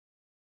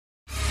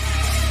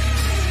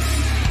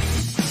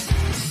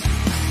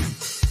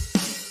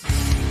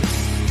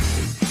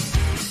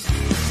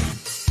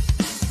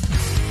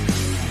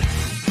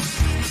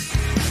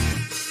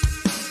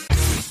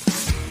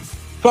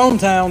Foam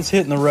Town's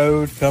hitting the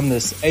road come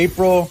this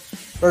April.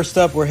 First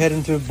up, we're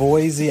heading to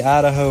Boise,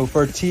 Idaho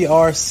for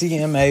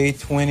TRCMA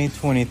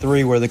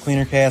 2023, where the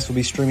Cleaner Cast will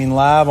be streaming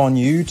live on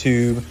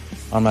YouTube.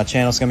 On my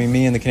channel, it's going to be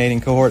me and the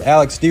Canadian cohort,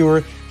 Alex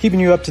Dewar, keeping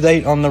you up to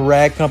date on the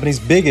Rag Company's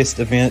biggest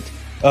event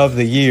of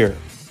the year.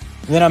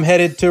 And then I'm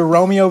headed to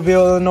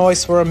Romeoville,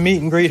 Illinois for a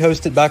meet and greet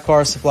hosted by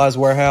Car Supplies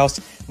Warehouse.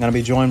 I'm going to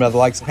be joined by the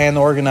likes of Han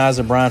the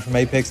Organizer, Brian from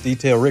Apex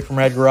Detail, Rick from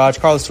Red Garage,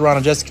 Carlos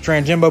Serrano, Jessica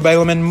Tran, Jimbo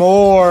Balaam, and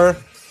more.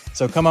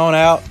 So come on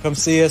out, come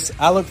see us.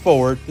 I look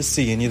forward to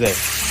seeing you there.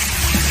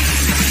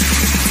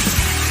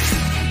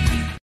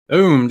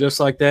 Boom,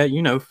 just like that.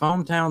 You know,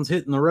 Foam Town's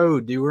hitting the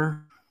road,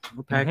 Dewar.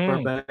 We're packing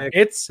our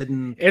bags.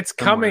 It's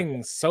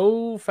coming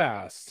so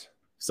fast.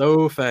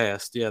 So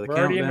fast. Yeah, the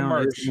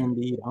countdown is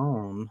indeed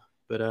on.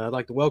 But I'd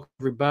like to welcome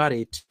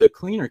everybody to the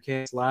Cleaner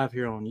Cast live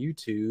here on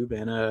YouTube.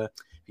 And if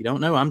you don't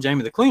know, I'm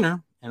Jamie the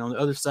Cleaner. And on the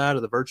other side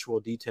of the virtual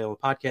detail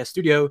podcast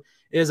studio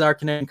is our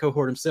Canadian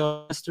cohort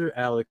himself, Mr.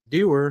 Alex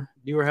Dewar.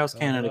 Dewar, how's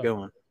Canada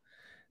going?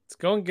 It's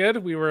going good.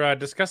 We were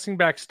discussing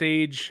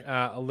backstage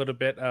a little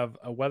bit of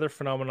a weather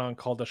phenomenon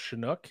called a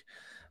Chinook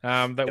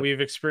that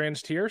we've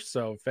experienced here.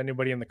 So if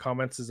anybody in the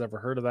comments has ever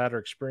heard of that or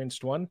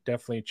experienced one,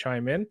 definitely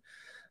chime in.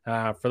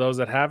 For those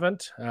that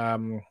haven't,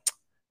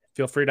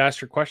 feel free to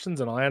ask your questions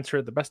and I'll answer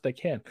it the best I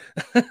can.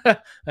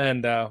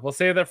 And we'll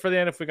save that for the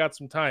end if we got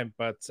some time.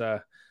 But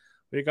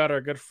we got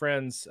our good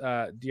friends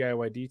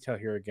DIY Detail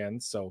here again.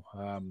 So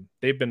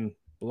they've been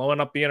blowing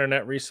up the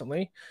internet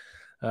recently.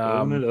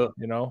 You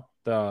know,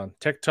 the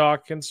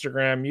TikTok,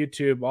 Instagram,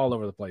 YouTube, all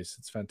over the place.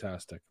 It's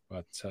fantastic.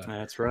 But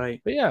that's right.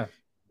 But yeah,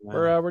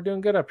 we're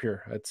doing good up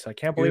here. I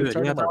can't believe it's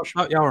already March. I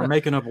thought y'all were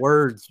making up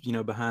words, you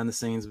know, behind the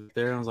scenes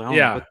there. I was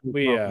like,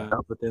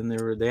 but then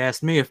they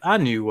asked me if I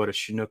knew what a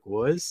Chinook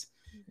was,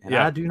 and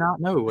I do not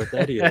know what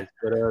that is.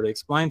 But they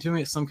explained to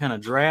me it's some kind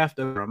of draft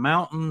over a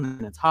mountain,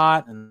 and it's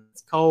hot and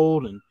it's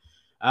cold, and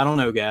I don't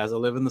know, guys. I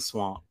live in the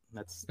swamp.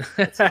 That's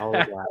all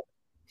I got.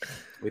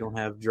 We don't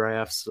have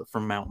drafts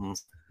from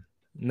mountains.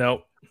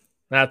 Nope.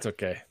 That's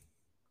okay.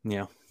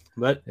 Yeah.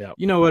 But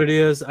you know what it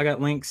is. I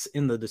got links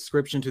in the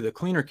description to the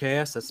Cleaner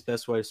Cast. That's the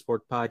best way to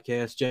support the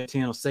podcast.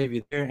 JTN will save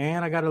you there.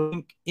 And I got a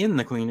link in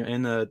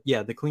the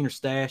the Cleaner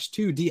Stash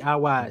to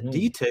DIY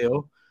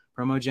Detail.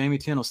 Promo Jamie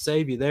 10 will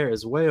save you there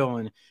as well.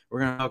 And we're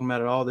going to talk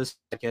about it all this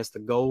podcast. The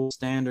gold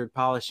standard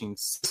polishing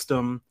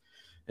system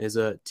is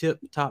a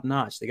top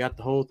notch. They got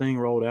the whole thing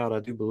rolled out, I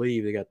do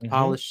believe. They got the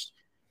polish,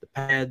 the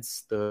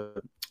pads,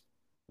 the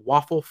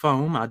waffle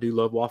foam. I do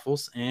love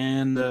waffles,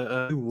 and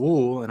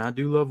wool, and I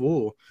do love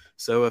wool.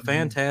 So a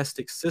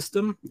fantastic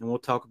system, and we'll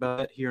talk about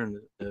that here in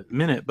a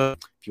minute.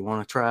 But if you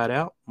want to try it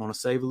out, want to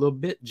save a little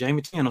bit,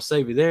 Jamie 10 will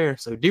save you there.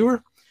 So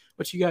Dewar,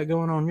 what you got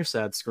going on your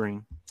side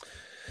screen?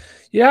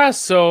 Yeah,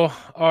 so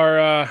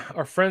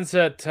our friends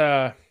at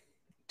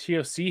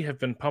TOC have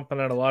been pumping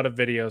out a lot of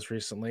videos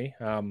recently.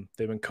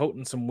 They've been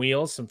coating some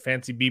wheels, some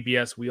fancy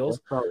BBS wheels.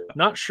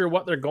 Not sure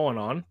what they're going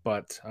on,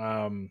 but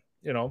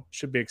you know,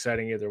 should be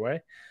exciting either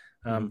way.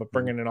 But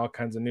bringing in all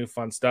kinds of new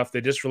fun stuff.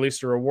 They just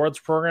released a rewards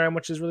program,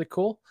 which is really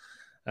cool.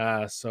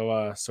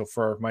 So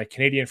for my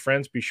Canadian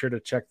friends, be sure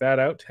to check that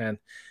out. And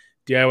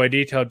DIY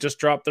Detail just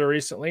dropped there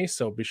recently,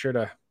 so be sure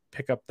to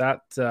pick up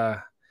that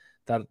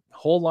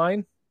whole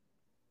line,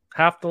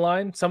 half the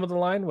line, some of the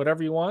line,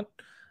 whatever you want.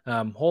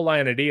 Whole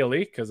line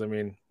ideally, because I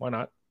mean, why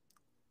not?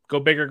 Go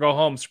big or go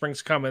home.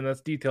 Spring's coming. That's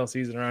detail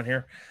season around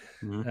here.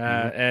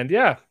 And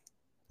yeah,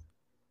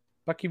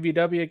 Bucky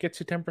VW gets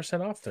you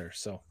 10% off there.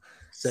 So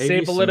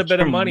save a little bit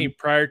of money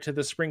prior to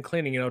the spring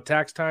cleaning. You know,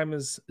 tax time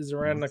is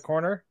around the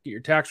corner. Get your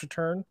tax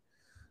return,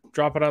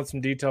 drop it on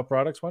some detail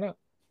products. Why not?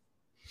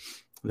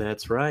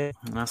 That's right.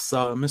 And I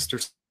saw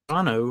Mr.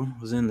 Serrano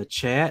was in the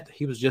chat.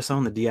 He was just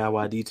on the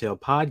DIY Detail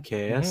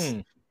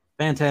podcast.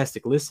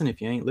 Fantastic listen. If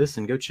you ain't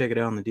listened, go check it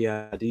out on the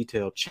DIY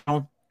Detail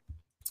channel.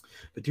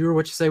 But Dewar,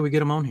 what you say we get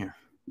them on here?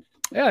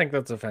 Yeah, I think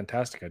that's a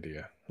fantastic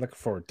idea. Looking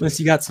forward to it. Unless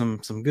you got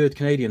some good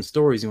Canadian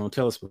stories you want to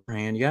tell us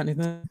beforehand. You got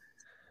anything?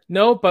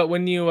 No, but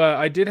when you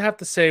I did have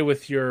to say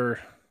with your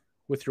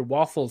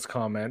waffles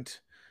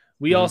comment,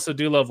 we also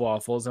do love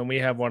waffles, and we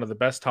have one of the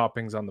best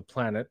toppings on the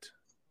planet.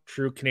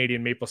 True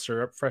Canadian maple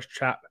syrup, fresh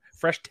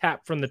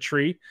tap from the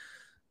tree.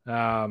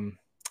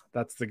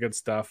 That's the good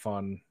stuff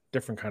on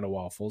different kind of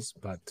waffles,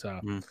 but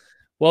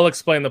we'll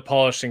explain the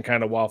polishing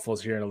kind of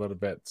waffles here in a little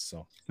bit.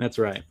 So that's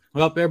right.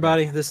 Well,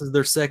 everybody, this is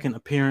their second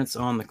appearance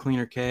on the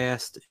Cleaner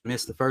Cast.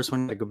 Missed the first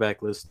one. I go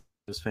back list.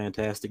 It was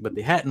fantastic, but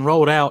they hadn't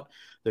rolled out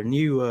their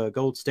new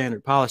gold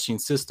standard polishing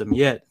system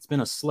yet. It's been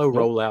a slow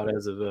rollout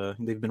as of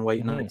they've been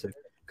waiting on it to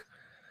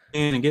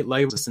in and get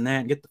labels and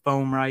that and get the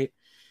foam right.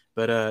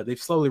 But they've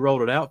slowly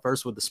rolled it out,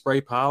 first with the spray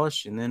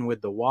polish and then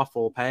with the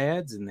waffle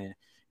pads and the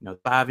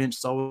 5-inch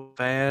sole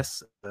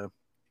fast.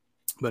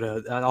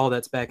 But all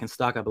that's back in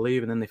stock, I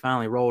believe. And then they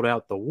finally rolled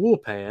out the wool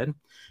pad.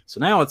 So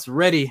now it's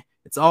ready.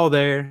 It's all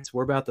there. So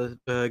we're about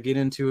to get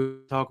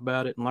into it, talk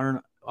about it, and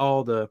learn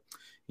all the,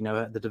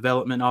 the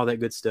development, all that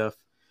good stuff.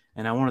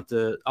 And I wanted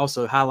to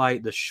also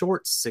highlight the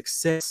short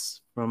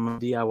success from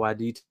DIY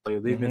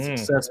Detail. They've been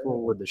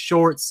successful with the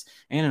shorts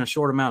and in a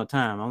short amount of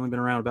time. Only been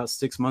around about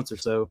 6 months or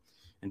so.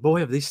 And boy,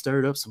 have they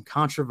stirred up some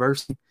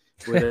controversy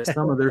with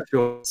some of their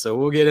shorts. So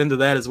we'll get into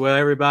that as well,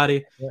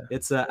 everybody. Yeah.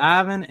 It's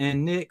Ivan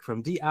and Nick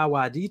from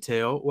DIY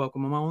Detail.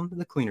 Welcome them on to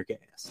the Cleaner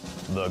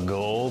Cast. The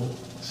gold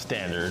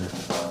standard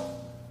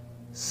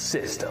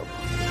system.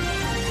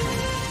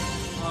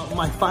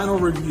 My final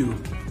review.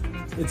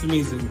 It's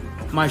amazing.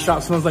 My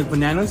shop smells like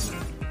bananas.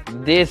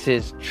 This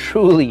is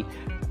truly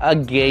a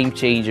game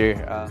changer.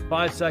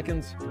 5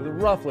 seconds with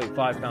roughly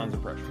 5 pounds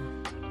of pressure.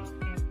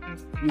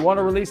 You want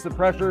to release the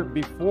pressure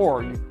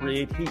before you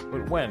create heat,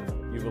 but when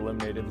you've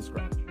eliminated the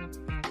scratch.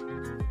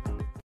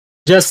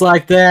 Just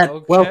like that.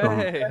 Okay,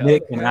 welcome,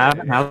 Nick and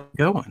Ivan. How's it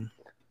going?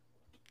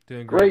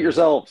 Doing great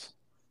yourselves.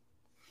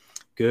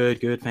 Good,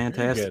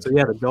 fantastic. Good. So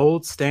yeah, the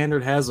gold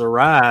standard has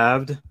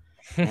arrived,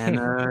 and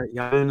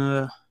y'all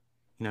been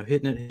hitting it,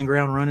 hitting the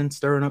ground running,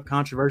 stirring up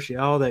controversy,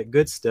 all that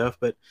good stuff.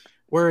 But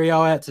where are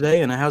y'all at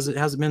today, and how's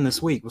it been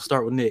this week? We'll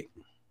start with Nick.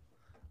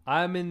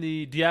 I'm in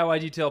the DIY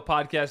Detail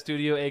podcast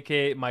studio,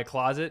 aka my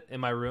closet in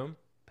my room.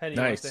 Penny,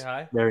 you want to say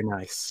hi? Very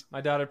nice.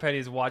 My daughter Penny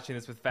is watching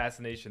this with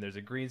fascination. There's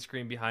a green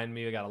screen behind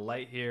me. I got a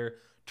light here,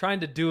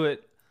 trying to do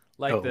it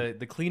like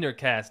the Cleaner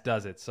Cast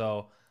does it.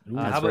 So,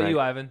 how about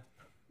you, Ivan?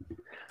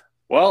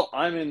 Well,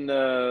 I'm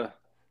in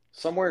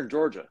somewhere in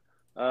Georgia,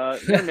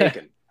 near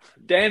Macon,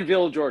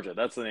 Danville, Georgia.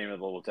 That's the name of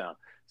the little town.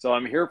 So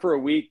I'm here for a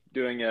week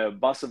doing a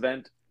bus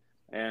event,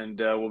 and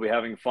we'll be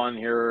having fun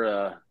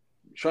here.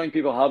 Showing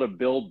people how to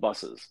build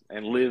buses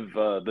and live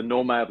the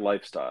nomad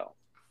lifestyle.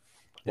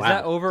 Is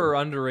that over or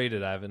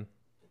underrated, Ivan?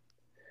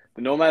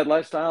 The nomad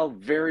lifestyle,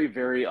 very,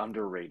 very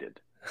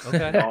underrated.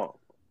 Okay.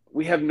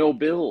 We have no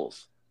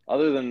bills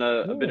other than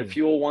a bit of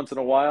fuel once in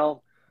a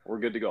while. We're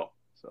good to go.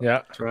 So.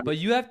 Yeah, right. But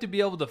you have to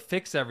be able to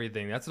fix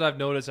everything. That's what I've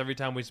noticed every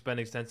time we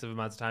spend extensive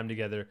amounts of time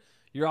together.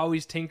 You're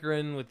always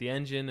tinkering with the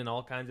engine and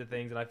all kinds of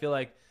things. And I feel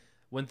like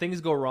when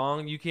things go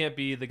wrong, you can't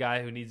be the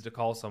guy who needs to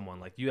call someone.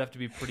 Like, you have to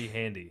be pretty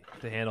handy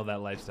to handle that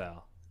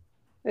lifestyle.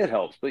 It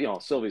helps, but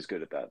Sylvie's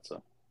good at that.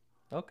 So,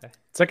 okay,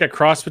 it's like a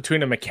cross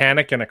between a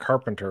mechanic and a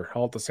carpenter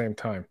all at the same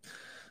time.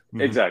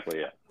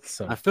 Exactly, yeah.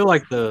 So I feel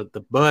like the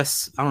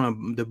bus, I don't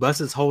know, the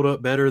buses hold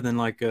up better than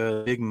like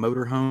big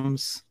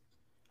motorhomes.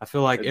 I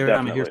feel like every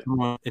time I hear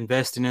someone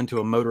investing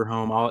into a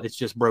motorhome, it's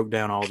just broke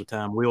down all the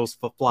time. Wheels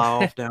fly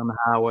off down the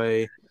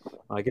highway,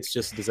 like it's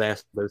just a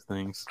disaster. Those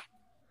things.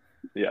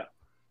 Yeah.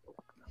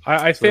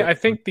 I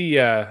think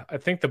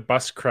the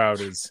bus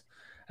crowd is.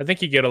 I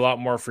think you get a lot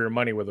more for your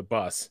money with a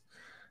bus,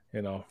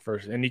 and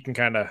you can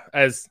kind of,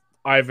 as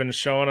Ivan's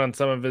shown on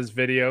some of his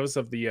videos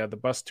of the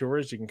bus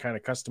tours, you can kind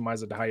of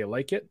customize it to how you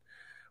like it.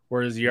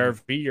 Whereas the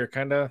RV, you're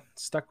kind of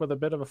stuck with a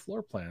bit of a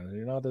floor plan.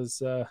 You're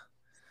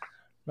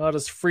not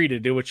as free to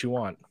do what you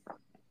want.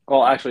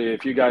 Well, actually,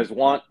 if you guys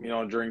want,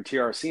 during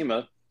TR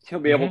SEMA, you'll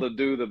be able to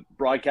do the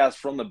broadcast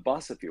from the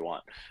bus if you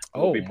want.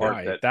 I'll be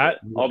there.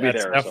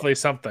 Definitely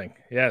something.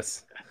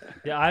 Yes.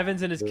 Yeah,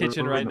 Ivan's in his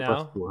kitchen right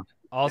now.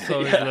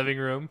 Also his living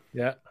room.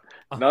 Yeah.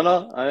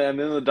 No, I'm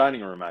in the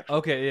dining room actually.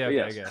 Okay, yeah,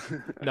 okay, yes.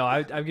 Okay. No,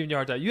 I'm giving you a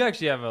hard time. You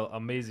actually have an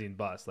amazing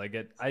bus. Like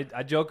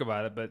I joke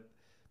about it, but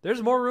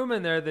there's more room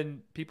in there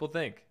than people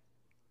think.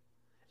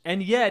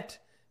 And yet,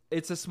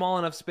 it's a small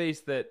enough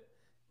space that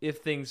if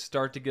things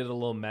start to get a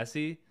little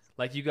messy,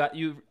 like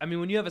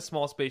when you have a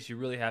small space, you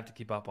really have to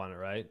keep up on it,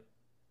 right?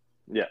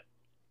 Yeah.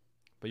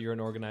 But you're an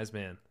organized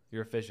man.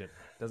 You're efficient.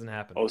 Doesn't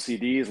happen.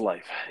 OCD is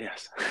life.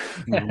 Yes.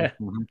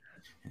 Mm-hmm.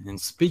 And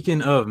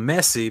speaking of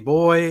messy,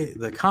 boy,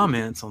 the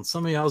comments on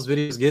some of y'all's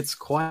videos gets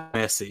quite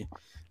messy.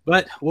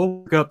 But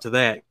we'll work up to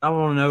that. I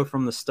want to know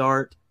from the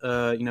start,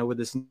 with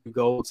this new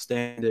gold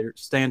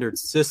standard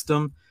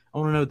system, I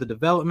want to know the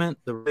development,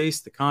 the race,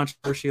 the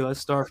controversy.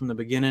 Let's start from the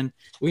beginning.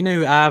 We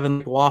knew Ivan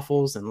liked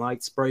waffles and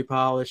liked spray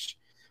polish,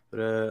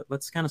 but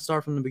let's kind of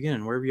start from the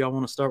beginning. Wherever y'all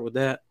want to start with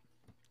that.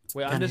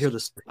 Wait,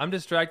 I'm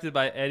distracted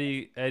by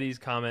Eddie's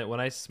comment.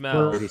 When I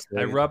smell,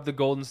 I rub the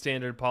golden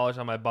standard polish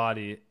on my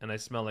body, and I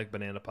smell like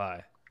banana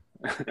pie.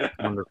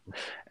 Wonderful.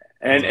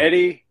 And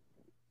Eddie,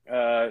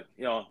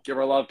 give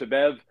her love to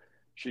Bev.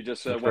 She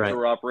just went through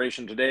her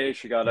operation today.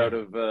 She got out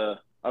of the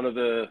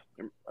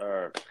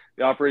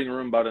operating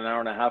room about an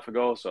hour and a half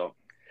ago. So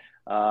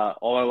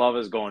all our love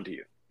is going to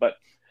you. But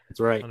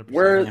that's right.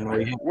 Where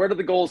did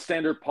the gold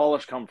standard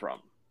polish come from?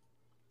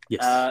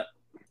 Yes.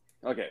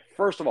 Okay.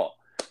 First of all,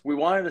 we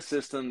wanted a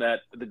system that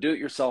the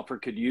do-it-yourselfer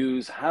could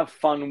use, have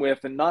fun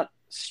with, and not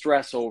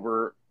stress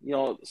over,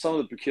 some of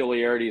the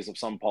peculiarities of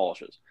some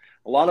polishes.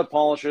 A lot of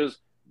polishes,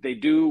 they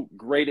do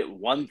great at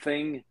one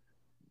thing,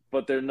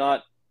 but they're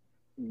not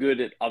good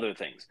at other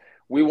things.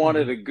 We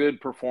wanted a good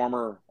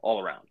performer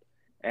all around.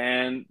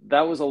 And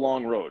that was a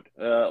long road,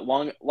 a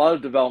lot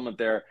of development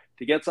there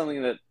to get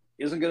something that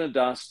isn't going to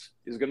dust,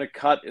 is going to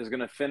cut, is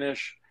going to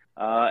finish,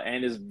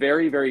 and is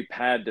very, very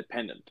pad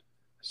dependent.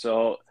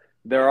 So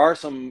there are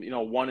some,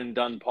 one and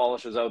done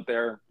polishes out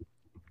there.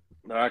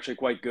 They're actually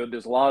quite good.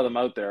 There's a lot of them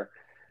out there,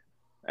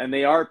 and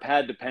they are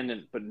pad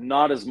dependent, but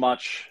not as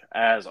much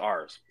as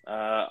ours.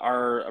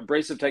 Our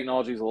abrasive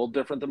technology is a little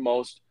different than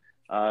most.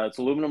 It's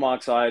aluminum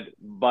oxide,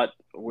 but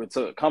it's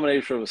a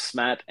combination of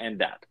SMAT and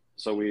DAT.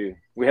 So we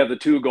have the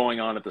two going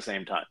on at the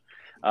same time,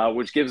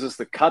 which gives us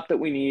the cut that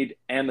we need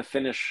and the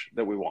finish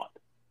that we want.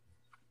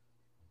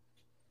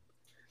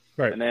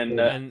 Right. And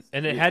then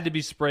and it had to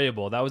be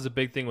sprayable. That was a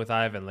big thing with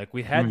Ivan. Like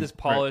we had this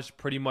polish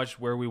pretty much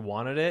where we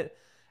wanted it.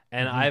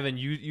 And Ivan,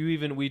 you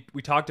even we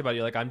talked about it.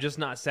 You're like, I'm just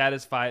not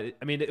satisfied.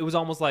 I mean, it was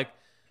almost like,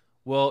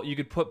 well, you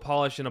could put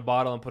polish in a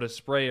bottle and put a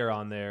sprayer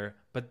on there,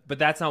 but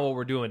that's not what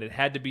we're doing. It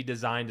had to be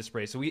designed to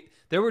spray. So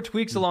there were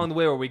tweaks along the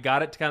way where we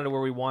got it to kind of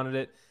where we wanted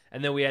it,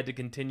 and then we had to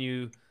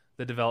continue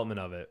the development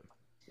of it.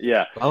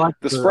 Yeah, I like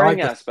the spraying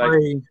aspect.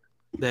 Spray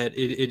that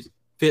it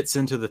fits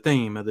into the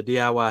theme of the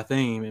DIY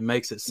theme. It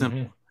makes it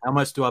simple. How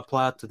much do I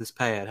apply to this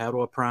pad? How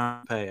do I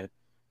prime the pad?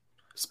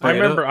 I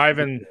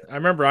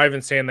remember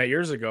Ivan saying that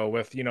years ago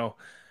with, you know,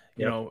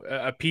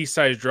 a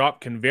pea-sized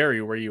drop can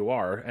vary where you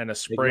are, and a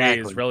spray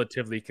is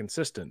relatively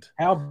consistent.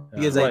 How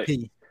big is a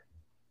pea?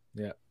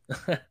 Yeah.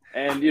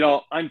 And, you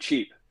know, I'm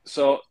cheap.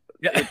 So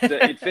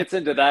it fits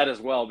into that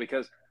as well,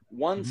 because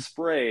one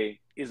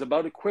spray is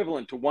about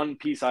equivalent to one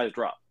pea-sized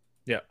drop.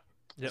 Yeah.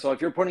 Yep. So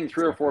if you're putting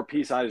 3 or 4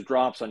 pea-sized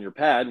drops on your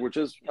pad, which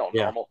is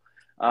normal,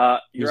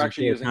 you're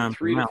actually using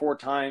 3 to 4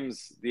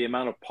 times the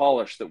amount of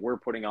polish that we're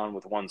putting on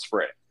with one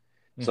spray.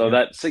 So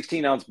that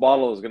 16-ounce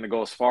bottle is going to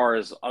go as far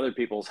as other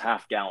people's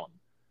half gallon.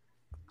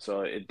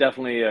 So it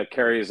definitely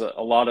carries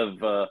a lot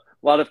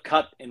of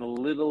cut in a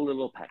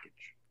little package.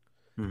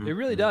 It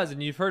really does.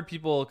 And you've heard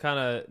people kind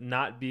of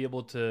not be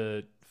able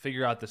to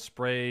figure out the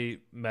spray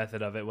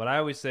method of it. What I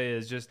always say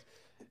is just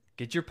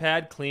get your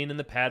pad clean in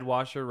the pad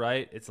washer,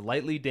 right? It's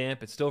lightly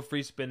damp. It's still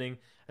free spinning.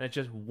 And it's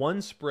just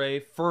one spray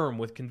firm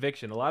with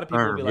conviction. A lot of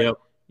people will be like,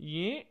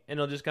 yeah, and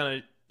they'll just kind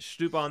of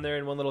stoop on there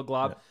in one little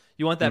glob.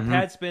 You want that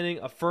pad spinning,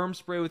 a firm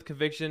spray with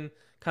conviction,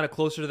 kind of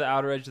closer to the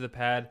outer edge of the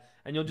pad,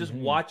 and you'll just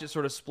watch it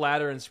sort of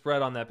splatter and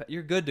spread on that pad.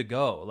 You're good to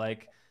go.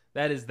 Like,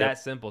 that is that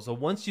simple. So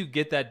once you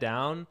get that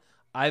down,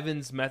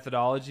 Ivan's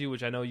methodology,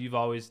 which I know you've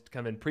always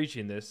kind of been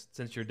preaching this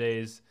since your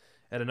days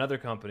at another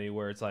company,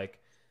 where it's like,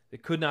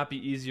 it could not be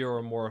easier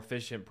or more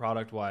efficient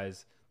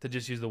product-wise to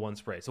just use the one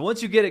spray. So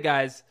once you get it,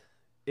 guys,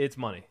 it's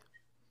money.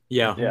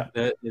 Yeah.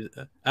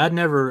 I'd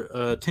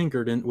never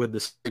tinkered with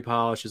the spray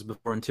polishes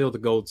before until the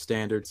gold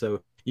standard.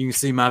 So you can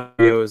see my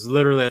videos.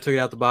 Literally, I took it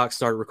out the box,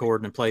 started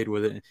recording, and played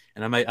with it.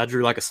 And I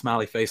drew like a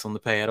smiley face on the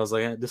pad. I was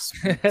like, this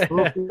is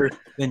closer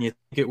than you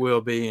think it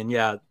will be. And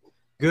yeah,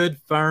 good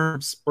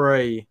firm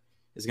spray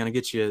is going to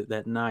get you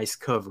that nice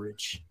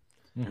coverage.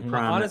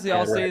 Honestly,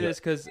 I'll say this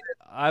because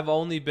I've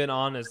only been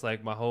honest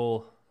like my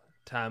whole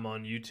time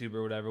on YouTube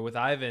or whatever. With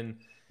Ivan,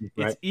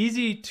 it's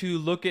easy to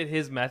look at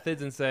his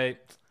methods and say,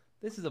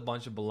 this is a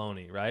bunch of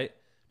baloney, right?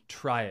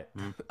 Try it.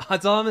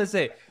 That's all I'm going to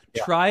say.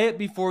 Try it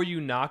before you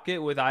knock it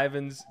with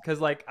Ivan's. Because,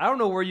 like, I don't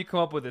know where you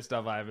come up with this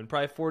stuff, Ivan.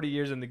 Probably 40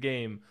 years in the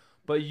game.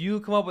 But you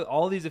come up with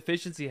all these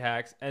efficiency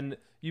hacks. And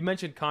you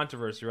mentioned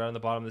controversy right on the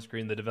bottom of the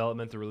screen, the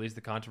development to release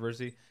the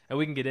controversy. And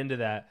we can get into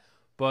that.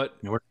 But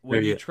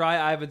when you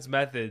try Ivan's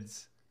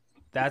methods,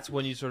 that's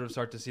when you sort of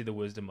start to see the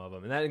wisdom of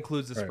them. And that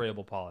includes the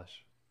sprayable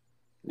polish.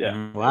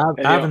 Yeah. Well,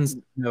 Ivan's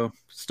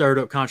stirred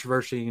up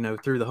controversy,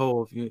 through the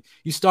whole.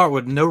 You start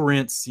with no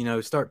rinse,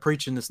 start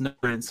preaching this no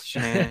rinse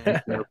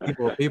shenanigans.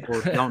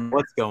 People don't know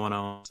what's going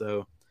on.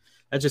 So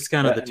that's just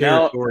kind of the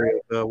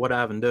territory of what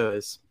Ivan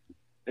does.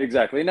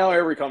 Exactly. Now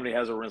every company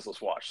has a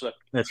rinseless wash. So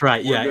that's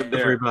right. Yeah,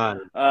 everybody.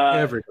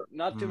 Everybody.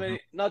 Not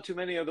too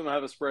many of them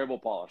have a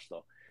sprayable polish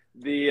though.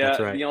 The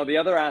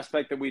other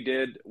aspect that we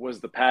did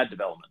was the pad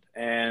development,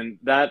 and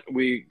that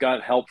we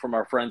got help from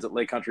our friends at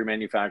Lake Country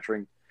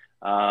Manufacturing.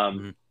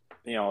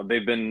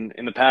 They've been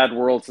in the pad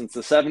world since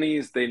the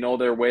 70s. They know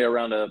their way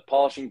around a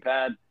polishing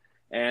pad,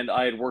 and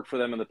I had worked for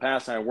them in the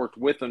past, and I worked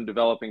with them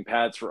developing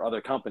pads for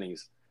other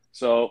companies.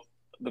 So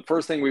the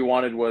first thing we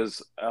wanted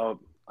was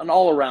an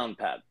all-around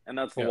pad, and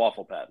that's the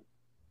waffle pad.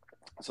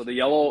 So the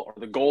yellow or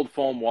the gold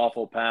foam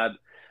waffle pad,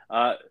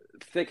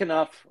 thick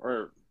enough,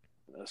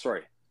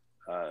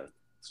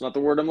 it's not the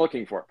word I'm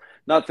looking for.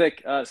 Not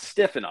thick,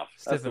 stiff enough.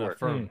 That's the word.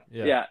 Firm.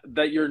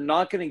 That you're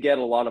not going to get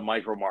a lot of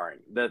micro marring.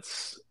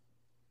 That's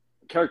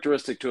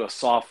characteristic to a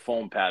soft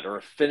foam pad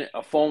or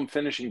a foam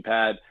finishing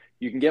pad.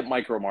 You can get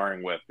micro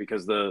marring with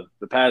because the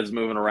pad's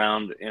moving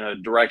around in a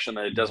direction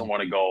that it doesn't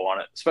want to go on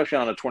it, especially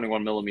on a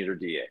 21 millimeter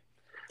DA.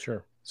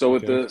 Sure. So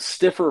with the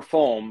stiffer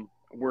foam,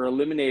 we're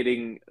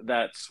eliminating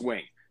that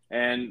swing.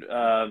 And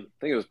I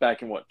think it was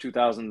back in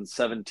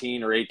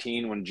 2017 or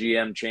 18 when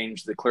GM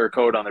changed the clear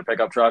coat on their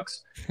pickup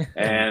trucks,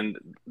 and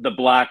the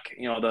black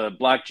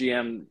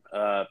GM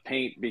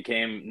paint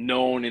became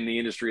known in the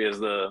industry as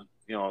the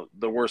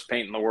worst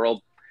paint in the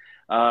world.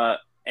 And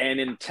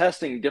in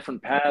testing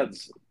different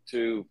pads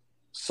to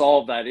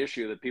solve that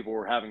issue that people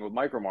were having with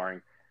micro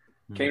marring,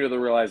 came to the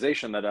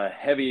realization that a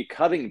heavy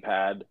cutting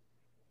pad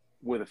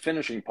with a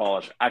finishing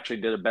polish actually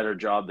did a better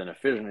job than a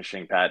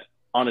finishing pad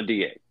on a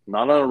DA,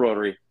 not on a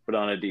rotary, but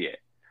on a DA.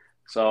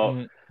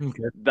 So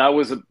that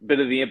was a bit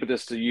of the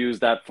impetus to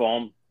use that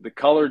foam. The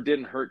color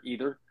didn't hurt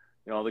either,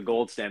 the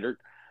gold standard.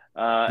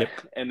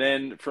 And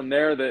then from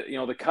there,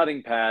 the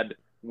cutting pad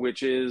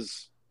which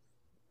is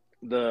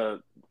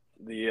the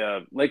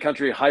Lake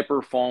Country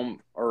Hyper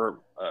Foam, or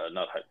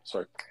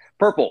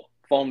Purple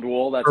Foamed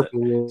Wool. That's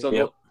Purple it. wool, So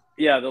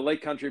yep. the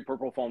Lake Country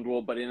Purple Foamed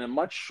Wool, but in a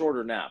much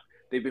shorter nap.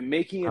 They've been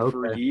making it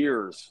for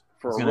years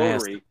for a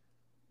rotary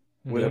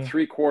with a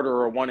 3/4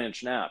 or a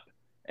 1-inch nap.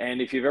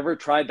 And if you've ever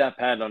tried that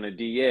pad on a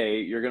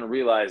DA, you're going to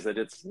realize that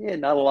it's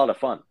not a lot of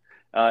fun.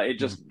 It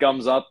just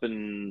gums up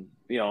and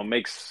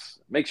makes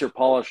your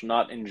polish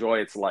not enjoy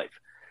its life.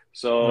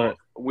 So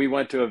we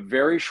went to a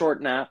very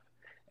short nap,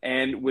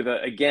 and with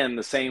again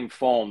the same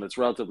foam that's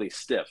relatively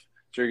stiff.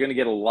 So you're going to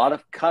get a lot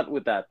of cut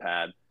with that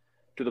pad,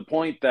 to the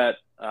point that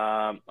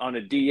on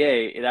a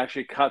DA it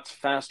actually cuts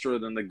faster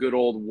than the good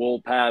old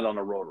wool pad on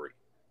a rotary,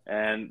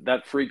 and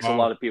that freaks a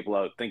lot of people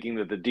out, thinking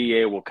that the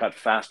DA will cut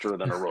faster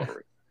than a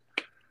rotary.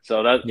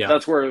 So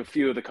that's where a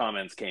few of the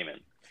comments came in.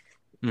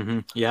 Mm-hmm.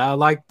 Yeah, I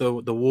like the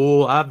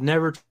wool. I've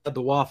never tried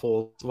the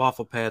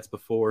waffle pads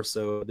before,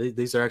 so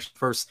these are actually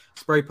first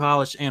spray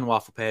polish and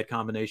waffle pad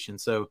combination.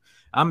 So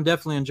I'm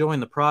definitely enjoying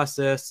the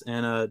process,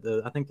 and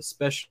I think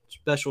the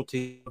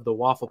specialty of the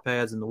waffle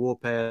pads and the wool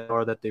pads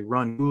are that they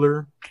run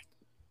cooler,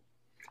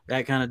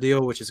 that kind of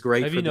deal, which is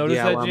great. Have for you the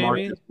noticed DIY that, Jamie?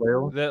 market as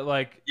well.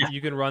 That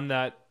you can run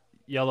that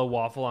yellow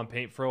waffle on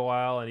paint for a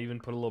while, and even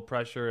put a little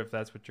pressure if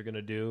that's what you're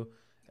gonna do,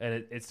 and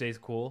it stays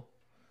cool.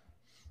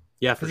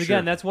 Yeah, for Because sure.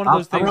 again, that's one of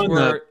those things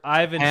where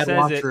Ivan pad says it,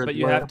 washer but as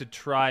you well. have to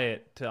try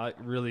it to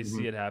really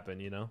see it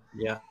happen.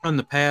 Yeah, run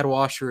the pad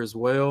washer as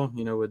well.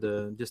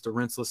 With just a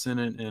rinseless in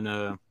it,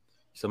 and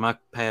so my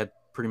pad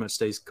pretty much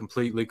stays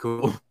completely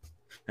cool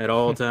at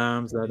all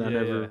times. I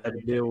never had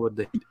to deal with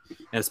the heat,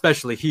 and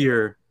especially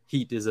here,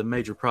 heat is a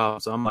major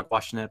problem. So I'm like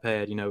washing that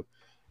pad,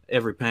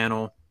 every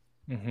panel,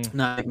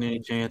 not taking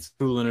any chance,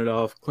 cooling it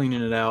off,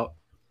 cleaning it out.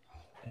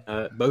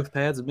 Both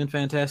pads have been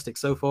fantastic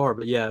so far,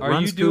 but yeah, it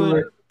runs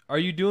cooler. Are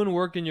you doing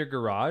work in your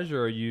garage,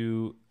 or are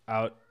you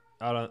out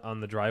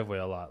on the driveway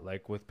a lot,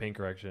 like with paint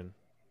correction?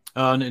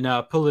 No,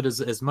 I pull it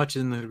as much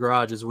in the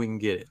garage as we can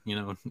get it.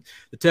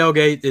 The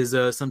tailgate is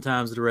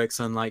sometimes direct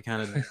sunlight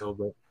kind of deal,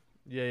 but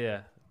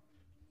yeah.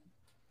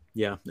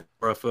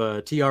 Or if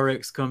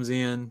TRX comes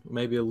in,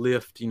 maybe a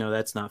lift,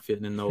 that's not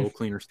fitting in the old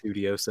cleaner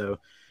studio. So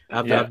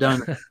I've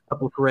done a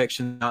couple of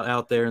corrections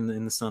out there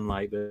in the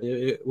sunlight, but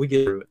we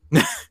get through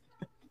it.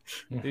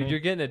 Dude, you're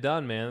getting it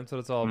done, man. That's what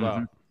it's all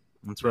about.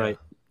 That's right.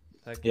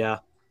 Yeah,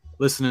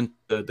 listening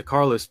to the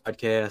Carlos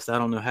podcast, I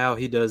don't know how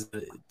he does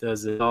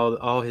it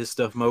all his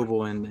stuff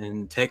mobile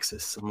in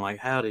Texas. I'm like,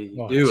 how do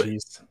you do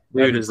it?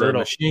 Dude is a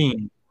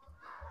machine.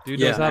 Dude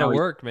knows how to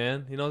work,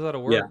 man. He knows how to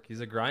work. Yeah. He's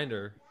a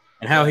grinder.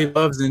 And how he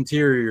loves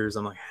interiors.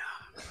 I'm like,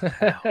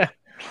 how?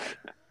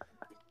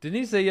 Didn't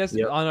he say on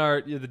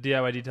the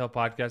DIY Detail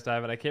podcast,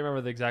 Ivan? I can't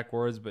remember the exact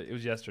words, but it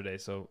was yesterday,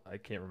 so I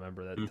can't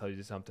remember that to tell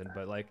you something.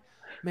 But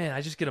man,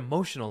 I just get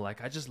emotional.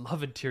 I just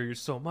love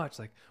interiors so much.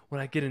 When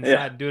I get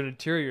inside and do an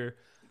interior,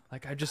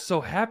 I'm just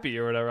so happy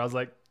or whatever. I was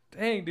like,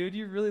 dang, dude,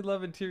 you really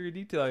love interior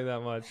detailing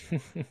that much.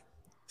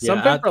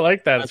 Some people are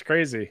like that. It's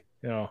crazy.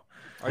 Are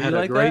you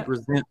like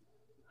that?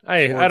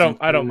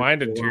 I don't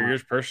mind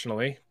interiors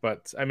personally,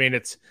 but I mean,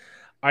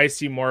 I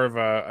see more of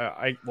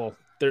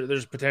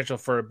there's potential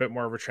for a bit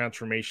more of a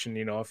transformation.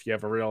 If you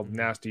have a real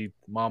nasty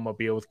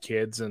mom-mobile with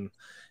kids and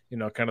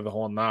kind of the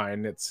whole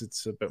nine,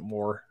 it's a bit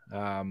more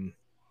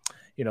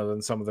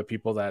than some of the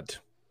people that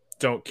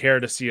don't care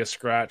to see a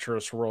scratch or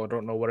a swirl or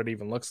don't know what it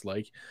even looks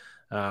like.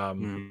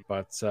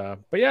 But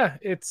yeah,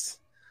 it's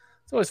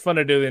always fun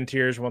to do the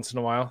interiors once in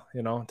a while,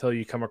 until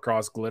you come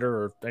across glitter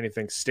or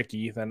anything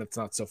sticky, then it's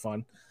not so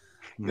fun.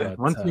 Yeah.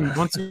 Once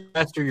you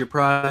master your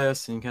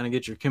process and kind of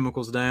get your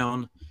chemicals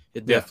down,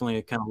 it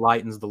definitely kind of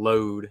lightens the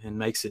load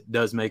and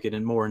does make it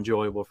more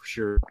enjoyable for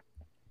sure.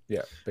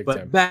 Yeah. But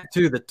time. Back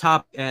to the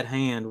topic at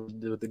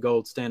hand with the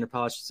gold standard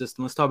polish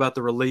system. Let's talk about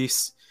the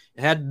release.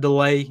 It had to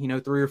delay,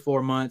 3 or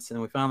 4 months, and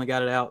we finally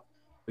got it out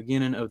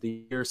beginning of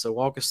the year. So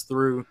walk us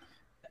through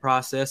the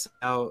process,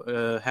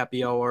 how happy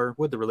y'all are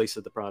with the release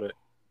of the product.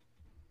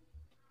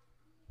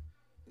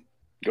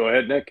 Go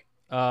ahead, Nick.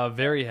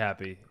 Very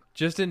happy.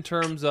 Just in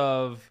terms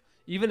of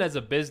even as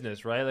a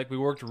business, right? We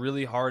worked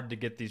really hard to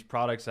get these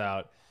products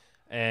out,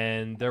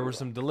 and there were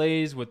some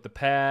delays with the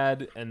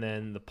pad and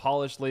then the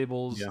polish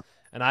labels. Yeah.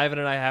 And Ivan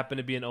and I happen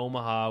to be in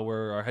Omaha,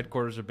 where our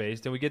headquarters are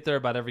based, and we get there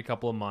about every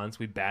couple of months.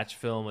 We batch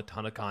film a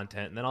ton of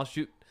content, and then I'll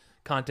shoot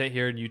content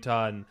here in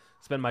Utah and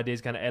spend my days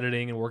kind of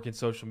editing and working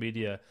social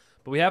media.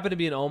 But we happened to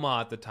be in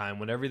Omaha at the time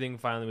when everything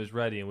finally was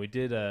ready, and we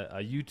did a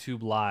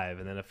YouTube Live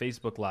and then a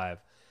Facebook Live.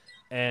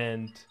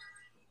 And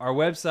our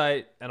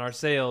website and our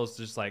sales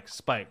just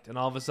spiked. And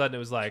all of a sudden it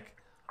was all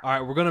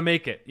right, we're going to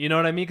make it. You know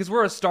what I mean? Because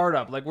we're a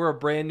startup. We're a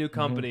brand new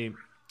company.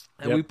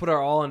 And we put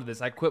our all into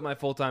this. I quit my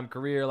full-time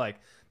career.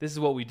 This is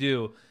what we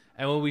do.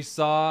 And when we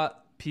saw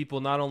people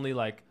not only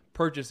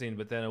purchasing,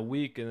 but then a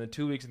week and then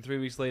 2 weeks and 3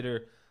 weeks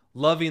later,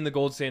 loving the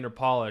gold standard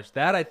polish,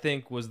 that I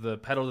think was the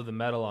pedal to the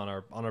metal on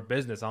our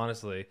business,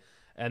 honestly.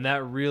 And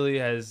that really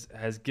has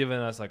given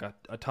us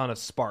a ton of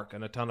spark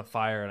and a ton of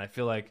fire. And I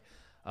feel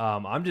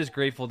I'm just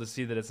grateful to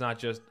see that it's not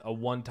just a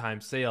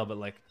one-time sale,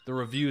 but the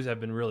reviews have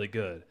been really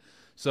good.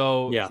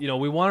 So,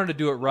 we wanted to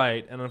do it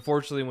right. And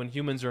unfortunately, when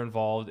humans are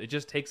involved, it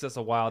just takes us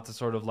a while to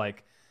sort of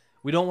like,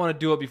 we don't want to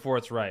do it before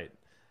it's right.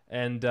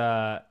 And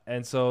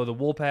so the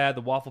wool pad,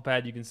 the waffle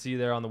pad, you can see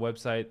there on the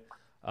website.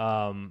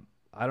 I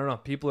don't know.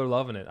 People are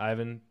loving it.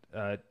 Ivan,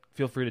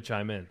 feel free to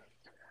chime in.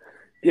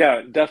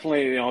 Yeah,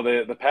 definitely.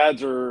 The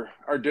pads are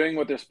doing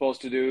what they're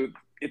supposed to do.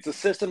 It's a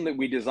system that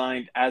we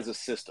designed as a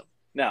system.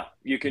 Now,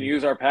 you can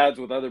use our pads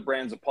with other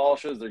brands of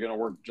polishes. They're going to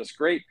work just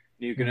great.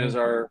 You can use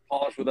our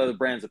polish with other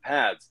brands of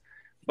pads.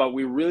 But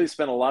we really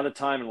spent a lot of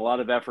time and a lot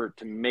of effort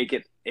to make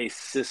it a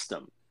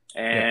system.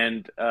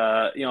 And,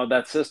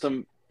 that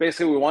system,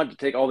 basically we wanted to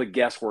take all the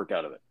guesswork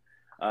out of it.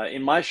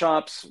 In my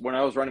shops, when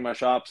I was running my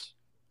shops,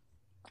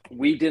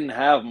 we didn't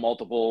have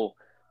multiple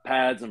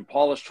pads and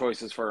polish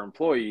choices for our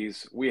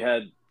employees. We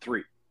had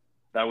 3.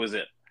 That was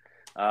it.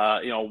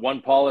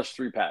 1 polish,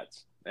 3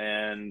 pads.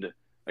 And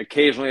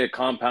occasionally a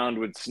compound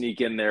would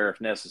sneak in there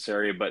if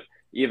necessary. But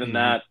even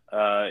that,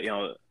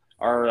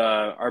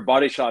 our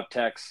body shop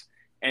techs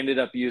ended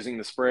up using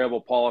the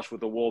sprayable polish with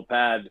the wool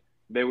pad.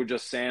 They would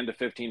just sand to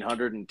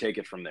 1500 and take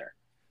it from there.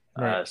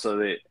 Right. So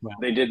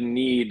they didn't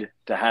need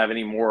to have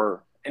any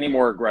more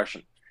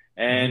aggression.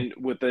 And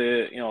with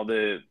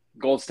the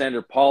gold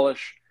standard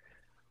polish,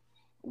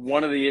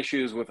 one of the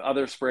issues with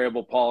other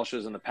sprayable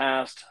polishes in the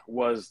past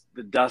was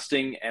the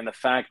dusting and the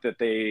fact that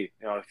they,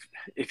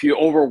 if you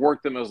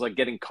overwork them, it was like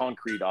getting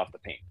concrete off the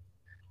paint.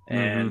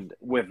 And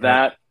with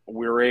that,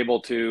 we were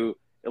able to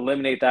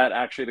eliminate that.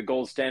 Actually, the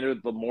gold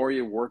standard, the more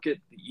you work it,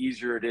 the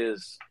easier it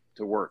is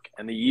to work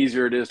and the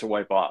easier it is to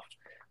wipe off,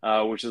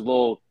 which is a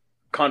little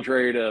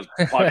contrary to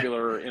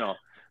popular,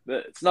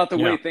 it's not the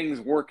way things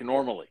work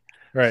normally.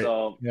 Right.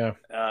 So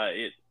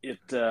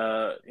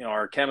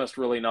our chemist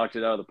really knocked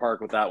it out of the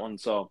park with that one.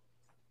 So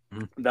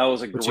that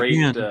was a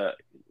great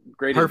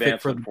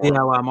perfect for the advancement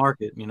DIY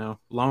market.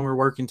 Longer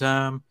working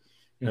time,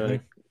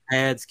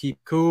 pads keep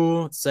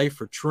cool, it's safe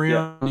for trim.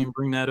 I didn't even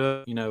bring that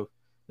up.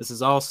 This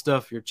is all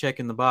stuff you're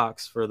checking the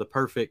box for the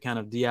perfect kind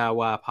of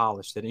DIY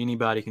polish that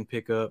anybody can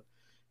pick up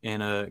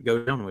and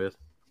go down with.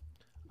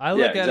 I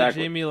look at it,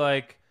 Jamie,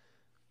 like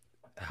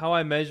how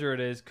I measure it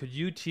is, could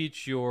you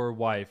teach your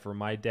wife or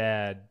my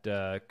dad,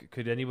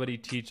 could anybody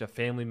teach a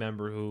family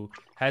member who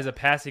has a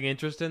passing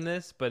interest in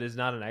this but is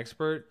not an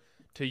expert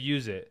to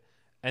use it?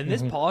 And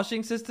this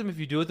polishing system, if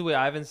you do it the way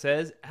Ivan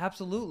says,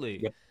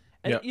 absolutely. Yep.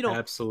 And,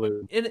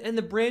 absolutely. And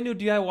the brand new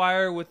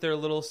DIYer with their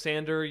little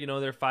sander,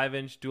 their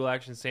 5-inch dual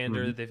action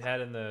sander that they've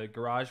had in the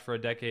garage for a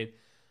decade.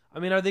 I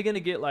mean, are they going to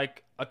get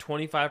like a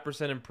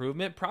 25%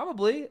 improvement?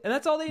 Probably. And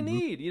that's all they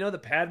need. The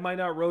pad might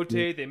not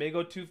rotate. They may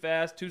go too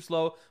fast, too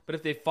slow. But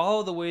if they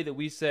follow the way that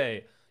we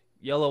say,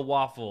 yellow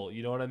waffle,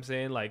 you know what I'm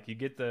saying? Like you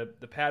get the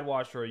pad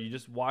washer, you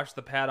just wash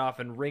the pad off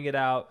and wring it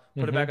out,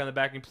 put it back on the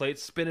backing plate,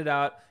 spin it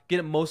out, get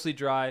it mostly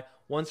dry,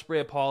 1 spray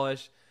of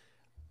polish.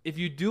 If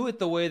you do it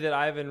the way that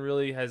Ivan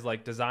really has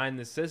like designed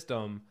the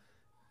system,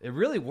 it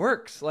really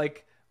works.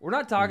 Like we're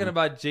not talking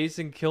about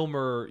Jason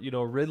Kilmer,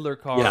 Riddler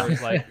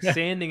cars, like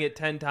sanding it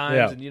 10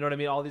 times and you know what I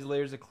mean? All these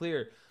layers of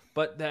clear,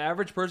 but the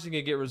average person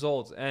can get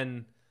results.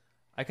 And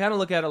I kind of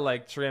look at it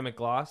like ceramic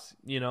gloss,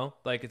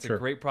 like it's a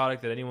great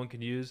product that anyone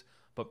can use,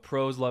 but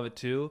pros love it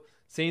too.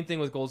 Same thing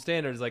with gold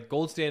standard. Like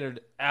gold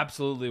standard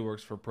absolutely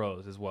works for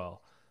pros as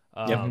well.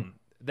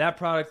 That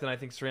product and I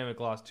think ceramic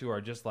gloss too are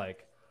just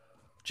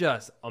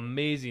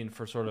amazing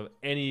for sort of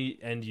any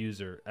end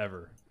user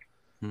ever.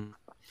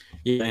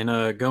 Yeah,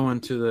 and going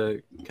to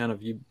the kind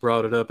of, you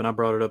brought it up and I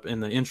brought it up in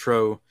the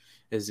intro,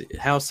 is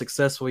how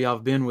successful y'all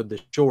have been with the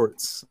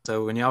shorts.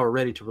 So when y'all were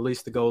ready to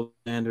release the gold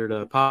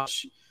standard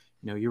polish,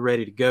 you're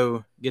ready to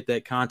go get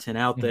that content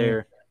out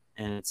there,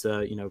 and it's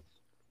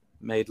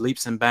made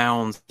leaps and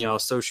bounds,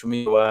 social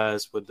media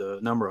wise, with the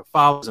number of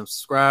followers and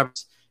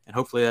subscribers, and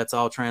hopefully that's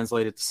all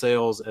translated to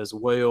sales as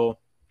well.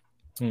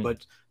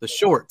 But the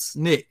shorts,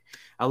 Nick,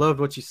 I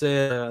loved what you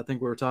said. I think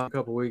we were talking a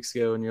couple of weeks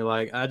ago, and you're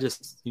like, I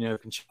just,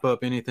 can chop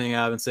up anything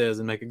Ivan says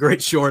and make a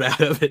great short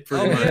out of it.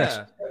 Pretty much.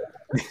 Yeah.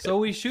 So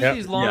we shoot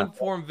these long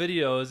form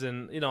videos,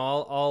 and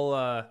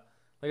I'll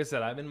like I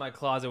said, I'm in my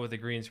closet with a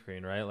green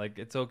screen, right? Like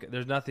it's okay.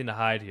 There's nothing to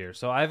hide here.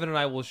 So Ivan and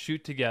I will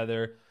shoot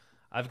together.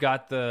 I've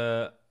got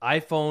the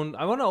iPhone.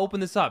 I want to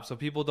open this up so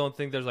people don't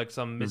think there's like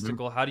some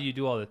mystical. How do you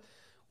do all this?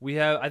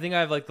 I think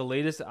I have like the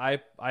latest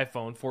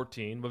iPhone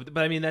 14, but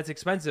I mean, that's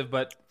expensive,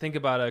 but think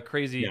about a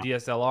crazy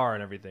DSLR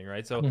and everything,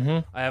 right? So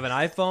I have an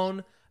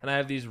iPhone and I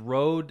have these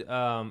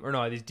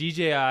these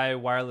DJI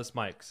wireless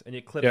mics, and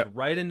it clips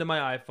right into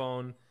my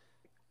iPhone,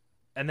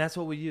 and that's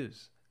what we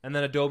use. And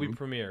then Adobe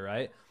Premiere,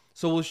 right?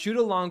 So we'll shoot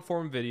a long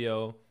form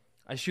video.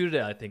 I shoot it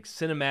at, I think,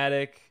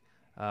 cinematic,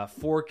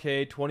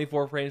 4K,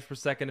 24 frames per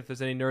second if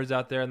there's any nerds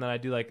out there, and then I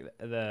do like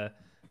the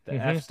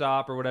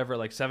f-stop or whatever,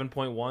 like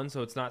 7.1,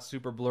 so it's not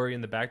super blurry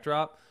in the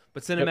backdrop.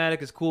 But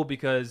cinematic is cool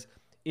because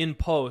in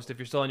post, if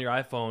you're still on your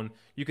iPhone,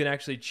 you can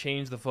actually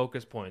change the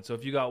focus point. So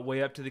if you got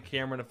way up to the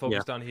camera and it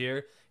focused on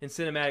here, in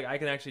cinematic, I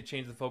can actually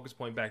change the focus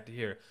point back to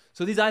here.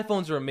 So these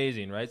iPhones are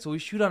amazing, right? So we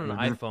shoot on an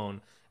iPhone,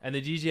 and the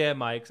DJI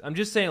mics, I'm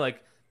just saying,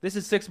 like, this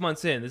is 6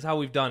 months in. This is how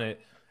we've done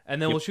it.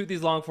 And then we'll shoot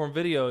these long form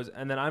videos,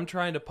 and then I'm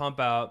trying to pump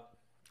out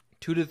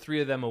 2 to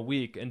 3 of them a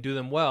week and do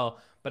them well.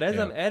 But as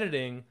I'm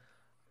editing,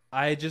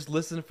 I just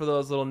listen for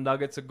those little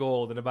nuggets of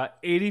gold, and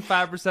about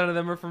 85% of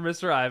them are from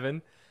Mr.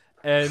 Ivan.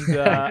 And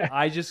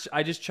I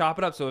just chop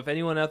it up. So if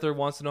anyone out there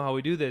wants to know how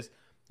we do this,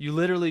 you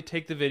literally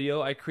take the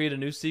video, I create a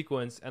new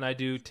sequence, and I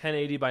do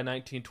 1080 by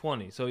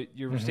 1920. So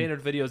your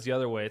standard video is the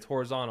other way. It's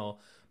horizontal.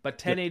 But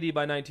 1080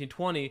 by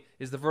 1920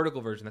 is the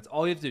vertical version. That's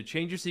all you have to do.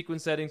 Change your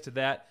sequence settings to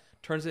that,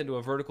 turns it into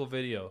a vertical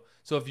video.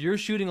 So if you're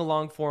shooting a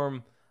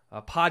long-form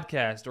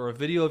podcast or a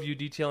video of you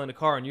detailing a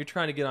car and you're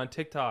trying to get on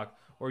TikTok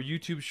or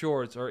YouTube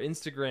Shorts or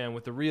Instagram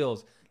with the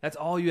Reels, that's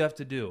all you have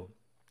to do.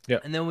 Yeah.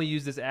 And then we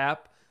use this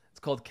app. It's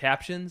called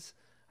Captions.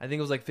 I think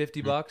it was like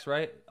 $50,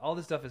 right? All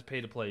this stuff is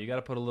pay to play. You got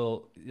to put a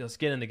little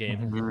skin in the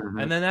game.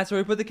 And then that's where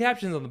we put the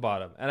captions on the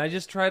bottom. And I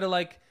just try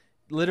to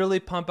literally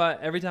pump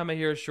out every time I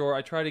hear a short.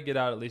 I try to get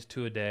out at least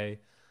 2 a day.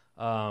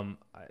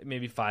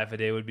 Maybe 5 a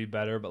day would be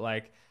better.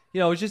 But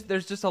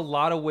there's just a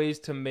lot of ways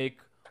to make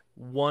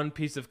one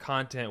piece of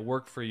content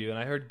work for you. And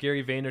I heard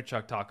Gary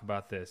Vaynerchuk talk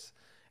about this.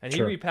 And he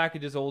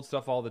repackages old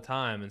stuff all the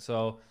time. And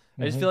so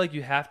I just feel like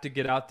you have to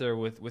get out there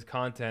with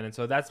content. And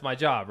so that's my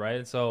job, right?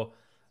 And so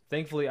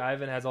thankfully,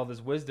 Ivan has all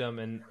this wisdom,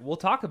 and we'll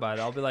talk about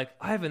it. I'll be like,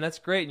 Ivan, that's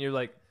great. And you're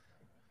like,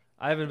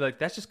 Ivan will be like,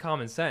 that's just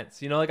common sense.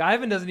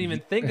 Ivan doesn't even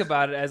think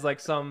about it as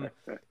some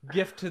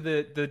gift to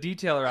the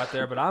detailer out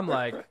there. But I'm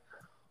like,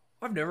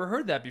 I've never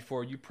heard that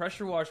before. You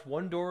pressure wash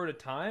one door at a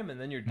time,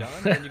 and then you're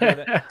done. And you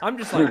go I'm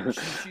just like,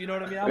 you know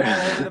what I mean? I'm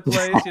all over the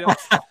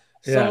place.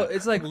 So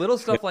it's little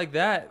stuff like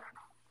that.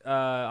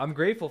 I'm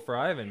grateful for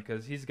Ivan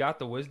because he's got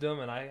the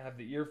wisdom and I have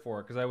the ear for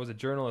it because I was a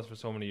journalist for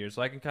so many years.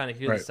 So I can kind of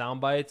hear the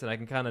sound bites and I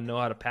can kind of know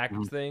how to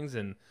package things.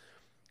 And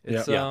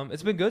it's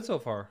it's been good so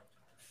far.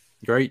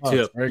 Great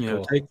tip. Very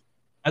cool.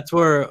 That's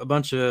where a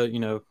bunch of,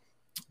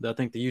 I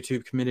think the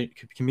YouTube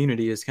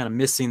community is kind of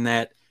missing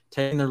that,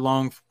 taking their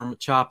long form,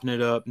 chopping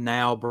it up,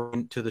 now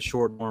bring it to the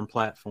short form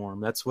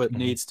platform. That's what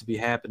needs to be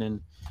happening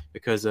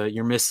because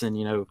you're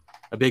missing,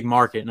 a big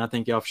market. And I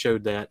think y'all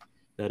showed that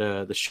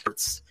the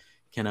shorts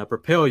can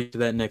propel you to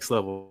that next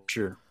level.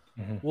 Sure.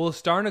 Well,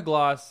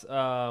 Starnagloss,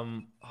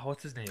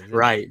 what's his name?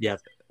 Right. Yeah.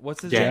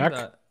 What's his Jack?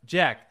 name?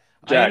 Jack.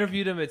 I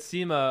interviewed him at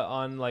SEMA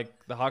on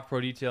the Hawk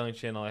Pro detailing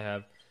channel I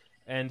have.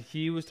 And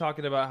he was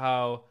talking about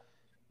how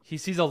he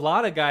sees a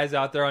lot of guys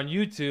out there on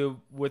YouTube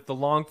with the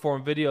long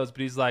form videos,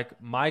 but he's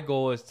like, my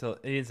goal is to,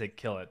 he didn't say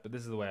kill it, but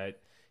this is the way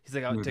he's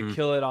like, to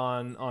kill it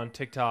on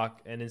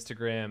TikTok and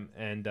Instagram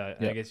and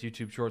I guess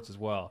YouTube Shorts as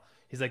well.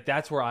 He's like,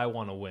 that's where I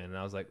want to win. And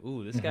I was like,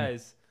 ooh, this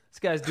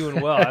guy's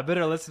doing well. I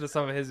better listen to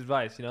some of his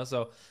advice,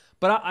 So,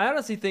 but I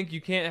honestly think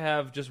you can't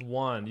have just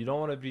one. You don't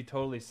want to be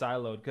totally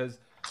siloed because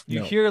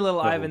you hear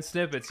little Ivan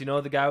snippets,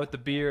 the guy with the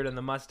beard and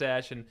the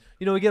mustache. And,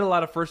 we get a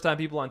lot of first-time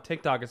people on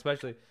TikTok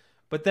especially.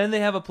 But then they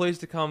have a place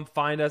to come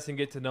find us and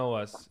get to know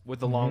us with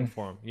the long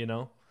form,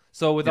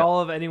 So with all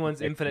of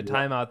anyone's infinite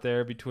time out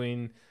there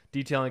between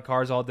detailing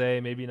cars all day,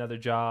 maybe another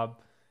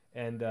job,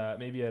 and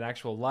maybe an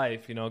actual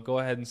life, go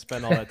ahead and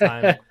spend all that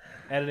time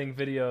editing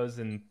videos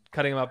and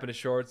cutting them up into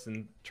shorts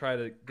and try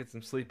to get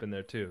some sleep in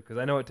there too, because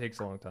I know it takes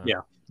a long time.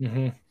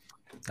 Yeah.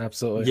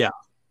 Absolutely. Yeah.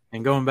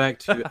 And going back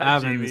to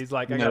Ivan, he's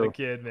like, I got a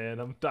kid, man.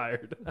 I'm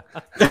tired.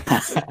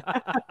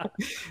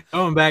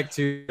 Going back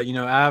to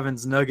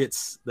Ivan's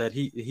nuggets that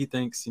he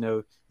thinks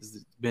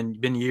has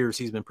been years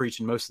he's been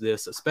preaching most of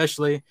this,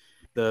 especially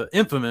the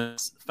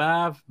infamous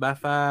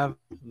 5x5.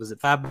 Was it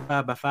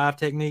 5x5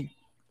 technique?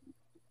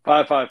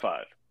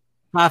 5-5-5.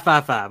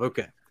 5-5-5.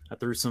 Okay, I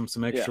threw some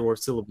extra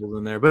syllables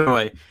in there, but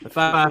anyway, the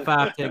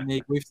 5x5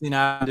 technique. We've seen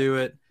Ivan do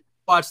it.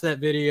 Watched that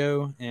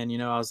video, and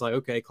I was like,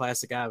 okay,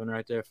 classic Ivan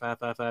right there.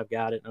 5-5-5,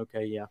 got it.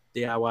 Okay, yeah,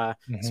 DIY,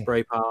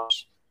 spray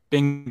polish,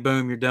 bing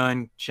boom, you're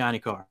done. Shiny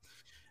car.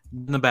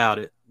 Nothing about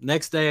it.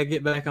 Next day, I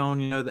get back on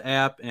the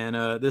app,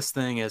 and this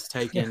thing has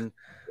taken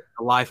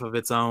a life of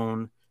its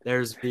own.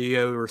 There's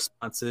video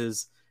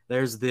responses.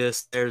 There's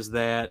this. There's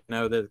that.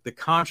 The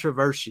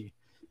controversy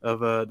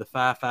of the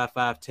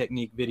 5-5-5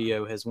 technique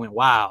video has went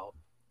wild.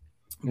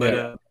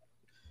 But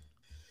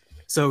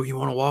so you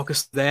want to walk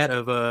us through that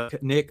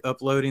of Nick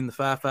uploading the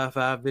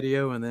 5-5-5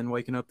 video and then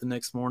waking up the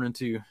next morning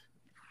to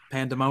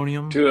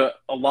pandemonium? To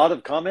a lot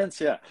of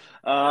comments, yeah.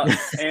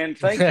 And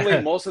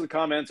thankfully, most of the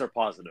comments are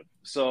positive.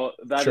 So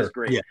that is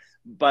great. Yeah.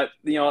 But,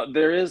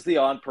 there is the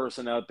odd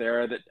person out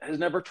there that has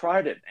never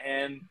tried it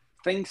and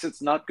thinks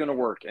it's not going to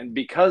work. And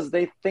because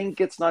they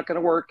think it's not going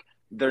to work,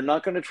 they're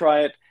not going to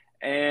try it.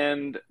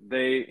 And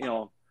they,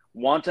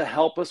 want to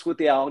help us with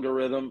the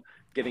algorithm,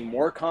 getting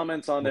more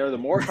comments on there. The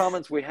more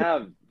comments we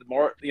have, the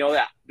more,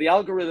 the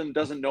algorithm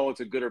doesn't know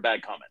it's a good or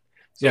bad comment.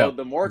 So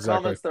the more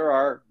comments there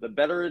are, the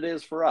better it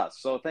is for us.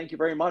 So thank you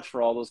very much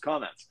for all those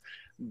comments.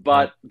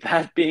 But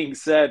that being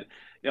said,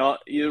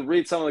 you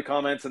read some of the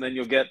comments and then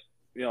you'll get,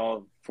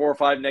 4 or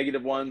 5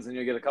 negative ones and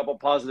you'll get a couple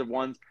positive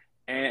ones.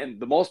 And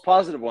the most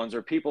positive ones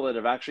are people that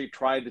have actually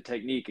tried the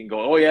technique and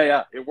go, oh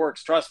yeah, it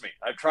works. Trust me.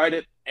 I've tried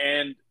it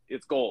and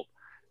it's gold.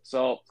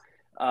 So,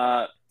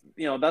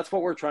 that's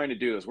what we're trying to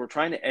do is we're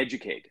trying to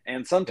educate.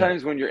 And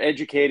sometimes when you're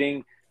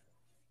educating,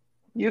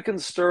 you can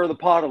stir the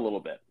pot a little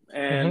bit.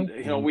 And, Mm-hmm.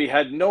 you know, we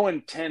had no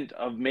intent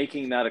of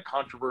making that a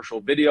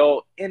controversial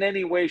video in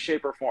any way,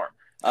 shape, or form.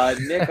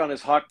 Nick on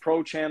his Hawk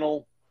Pro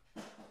channel,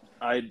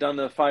 I had done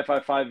the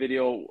 555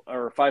 video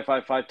or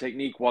 555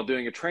 technique while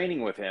doing a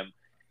training with him.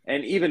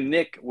 And even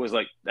Nick was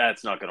like,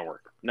 that's not going to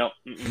work. No,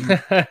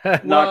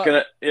 not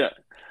going to. Yeah.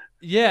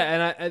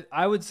 Yeah. And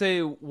I would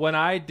say when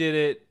I did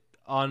it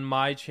on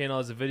my channel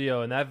as a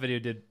video, and that video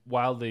did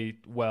wildly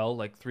well,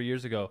 like 3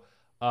 years ago,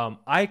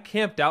 I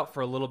camped out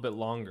for a little bit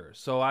longer.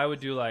 So I would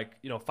do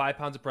 5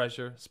 pounds of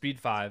pressure, speed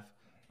 5.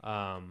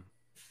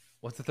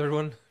 What's the third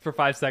one? For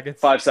 5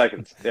 seconds? 5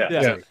 seconds.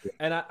 Yeah.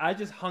 And I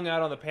just hung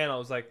out on the panel. It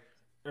was like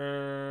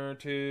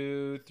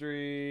 2,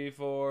 3,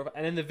 4.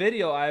 And in the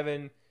video,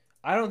 Ivan,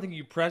 I don't think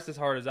you pressed as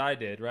hard as I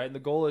did, right? And the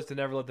goal is to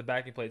never let the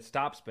backing plate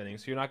stop spinning.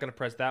 So you're not going to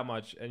press that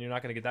much and you're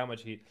not going to get that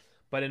much heat.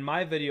 But in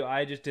my video,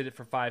 I just did it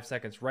for 5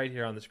 seconds right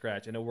here on the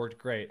scratch, and it worked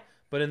great.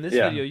 But in this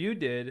video you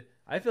did,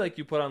 I feel like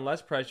you put on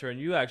less pressure and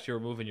you actually were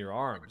moving your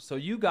arms. So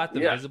you got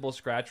the visible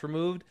scratch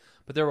removed,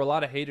 but there were a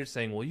lot of haters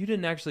saying, well, you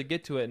didn't actually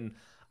get to it. And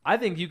I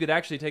think you could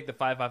actually take the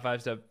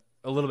 555 step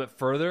a little bit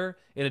further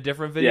in a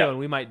different video, and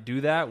we might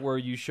do that where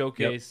you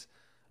showcase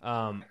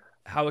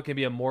how it can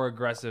be a more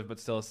aggressive but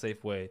still a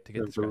safe way to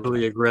get the a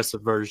really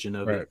aggressive version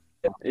of it.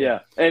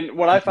 Yeah. And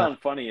what I found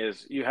funny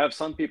is you have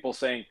some people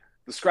saying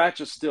the scratch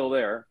is still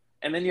there,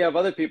 and then you have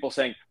other people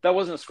saying that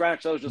wasn't a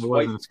scratch, that was just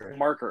white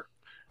marker.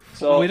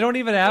 So we don't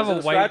even have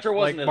a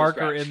white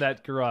marker in in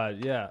that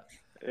garage. Yeah.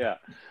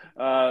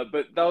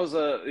 But that was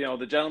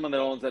the gentleman that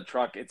owns that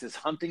truck. It's his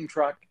hunting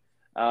truck.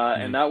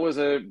 And that was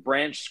a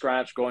branch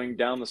scratch going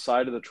down the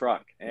side of the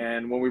truck.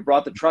 And when we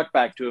brought the truck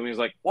back to him, he was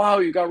like, wow,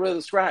 you got rid of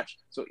the scratch.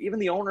 So even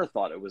the owner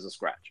thought it was a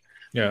scratch.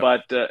 Yeah.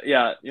 But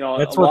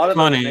that's what's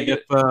funny.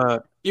 If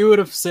you would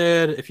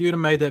have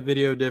made that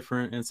video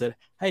different and said,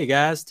 hey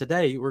guys,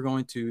 today we're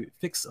going to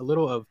fix a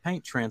little of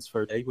paint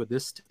transfer day with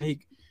this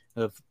technique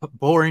of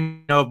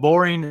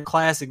boring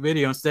classic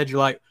video. Instead, you're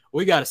like,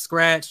 we got a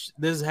scratch.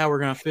 This is how we're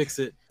going to fix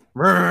it.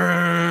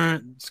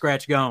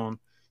 Scratch gone.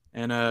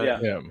 And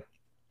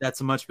that's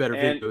a much better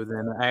video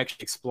than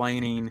actually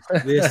explaining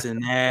this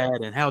and that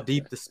and how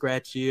deep the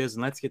scratch is.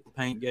 And let's get the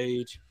paint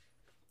gauge.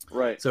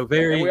 Right. So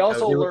and we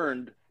also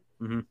learned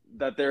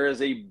that there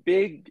is a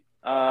big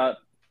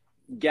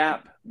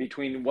gap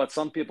between what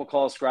some people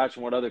call a scratch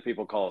and what other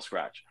people call a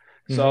scratch.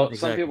 So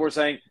some people were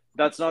saying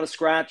that's not a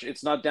scratch.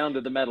 It's not down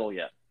to the metal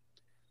yet.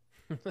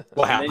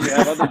 Wow. And then you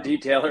have other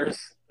detailers.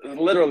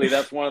 Literally,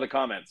 that's one of the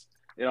comments.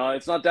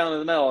 It's not down to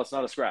the metal. It's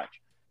not a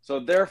scratch. So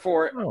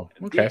therefore,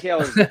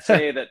 detailers that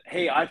say that,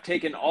 hey, I've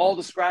taken all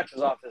the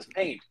scratches off this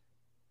paint.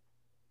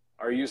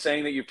 Are you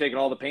saying that you've taken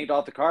all the paint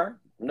off the car?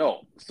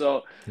 No.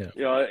 So,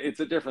 it's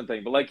a different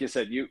thing. But like you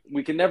said,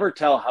 we can never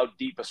tell how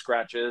deep a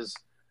scratch is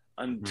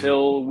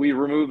until we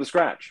remove the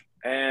scratch.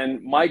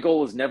 And my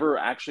goal has never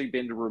actually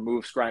been to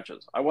remove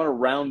scratches. I want to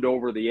round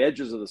over the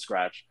edges of the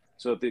scratch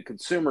so that the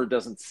consumer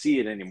doesn't see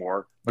it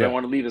anymore. But I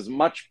want to leave as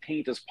much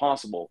paint as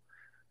possible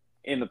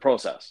in the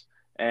process.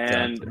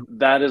 And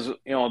that is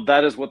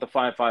what the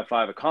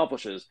 555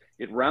 accomplishes.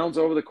 It rounds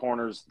over the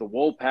corners. The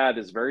wool pad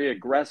is very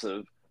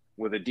aggressive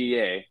with a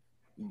DA,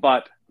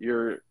 but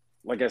you're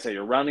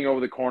rounding over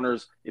the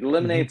corners. It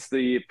eliminates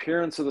the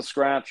appearance of the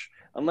scratch,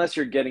 unless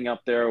you're getting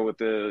up there with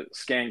the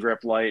scan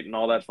grip light and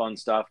all that fun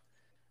stuff.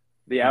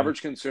 The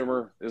average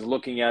consumer is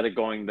looking at it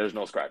going, there's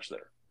no scratch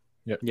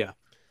there. Yeah.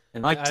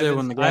 And like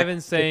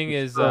Ivan's saying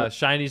is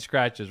shiny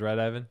scratches, right,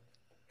 Ivan?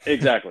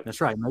 Exactly.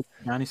 That's right. Make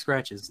shiny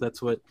scratches.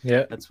 That's what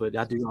I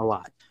do a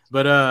lot.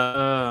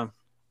 But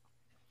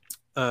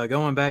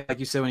going back, like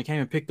you said, when he came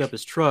and picked up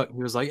his truck,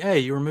 he was like, hey,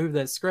 you removed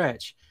that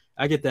scratch.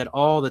 I get that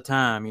all the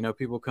time.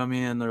 People come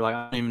in, they're like,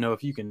 I don't even know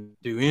if you can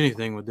do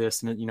anything with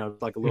this. And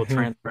it's like a little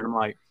transfer. And I'm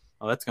like,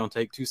 oh, that's going to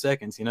take 2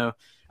 seconds.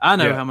 I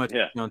know how much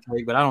it's going to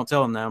take, but I don't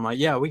tell them that. I'm like,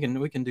 yeah, we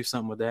can do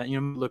something with that.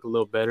 Look a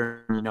little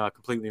better. I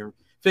completely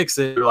fix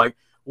it. They're like,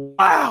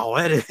 wow,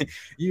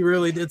 you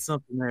really did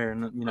something there.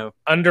 And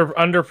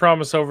under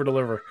promise, over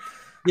deliver.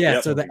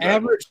 Yeah. So the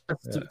average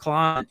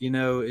client,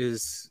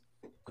 is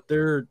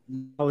their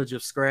knowledge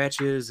of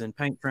scratches and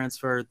paint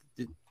transfer.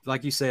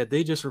 Like you said,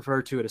 they just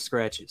refer to it as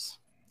scratches.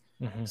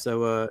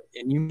 So,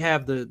 and you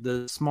have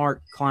the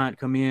smart client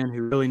come in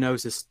who really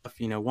knows his stuff,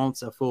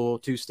 wants a full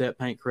 2-step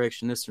paint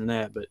correction, this and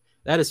that, but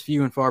that is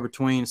few and far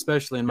between,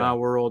 especially in my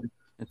world.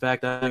 In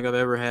fact, I think I've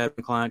ever had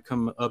a client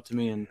come up to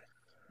me and,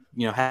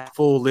 have a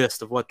full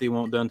list of what they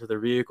want done to their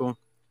vehicle.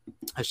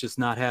 That's just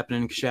not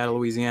happening in Coshada,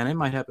 Louisiana. It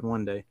might happen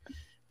one day,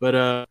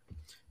 but,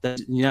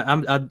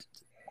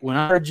 when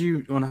I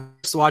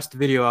first watched the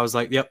video, I was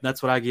like, yep,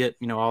 that's what I get,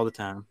 all the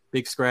time.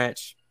 Big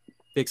scratch,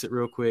 fix it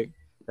real quick.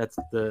 That's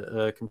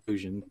the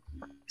conclusion.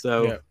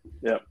 So,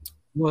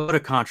 what a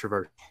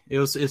controversy!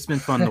 It's been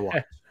fun to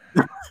watch.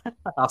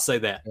 I'll say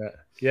that.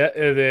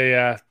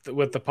 They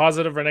with the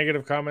positive or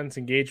negative comments,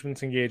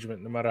 engagement,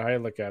 no matter how you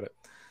look at it.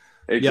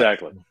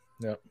 Exactly.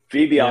 Yeah.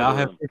 Feed the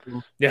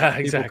algorithm.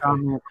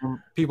 Exactly.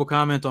 People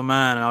comment on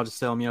mine, and I'll just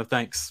tell them,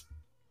 thanks.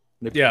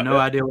 They have no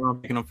idea what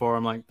I'm making them for.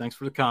 I'm like, thanks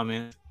for the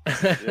comment.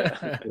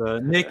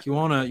 But, Nick, you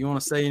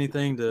wanna say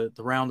anything to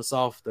round us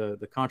off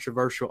the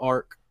controversial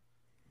arc?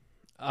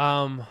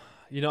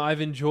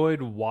 I've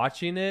enjoyed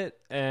watching it,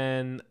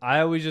 and I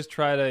always just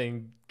try to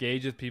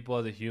engage with people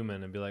as a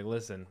human and be like,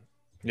 listen,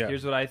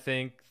 here's what I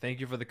think. Thank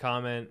you for the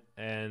comment.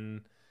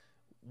 And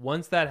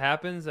once that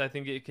happens, I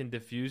think it can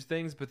diffuse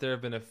things. But there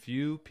have been a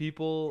few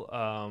people.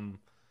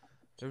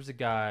 There was a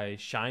guy,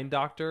 Shine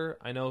Doctor.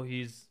 I know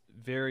he's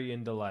very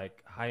into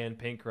like high-end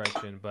paint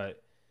correction,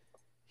 but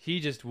he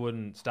just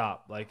wouldn't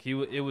stop. Like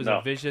it was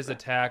a vicious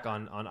attack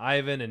on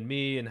Ivan and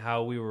me, and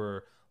how we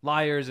were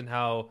liars, and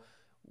how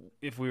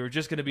if we were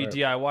just going to be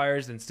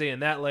DIYers and stay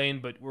in that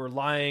lane, but we're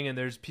lying, and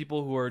there's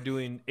people who are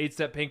doing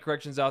 8-step paint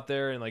corrections out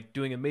there and like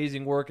doing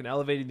amazing work and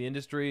elevating the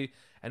industry,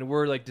 and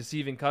we're like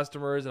deceiving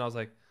customers. And I was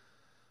like,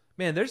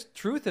 man, there's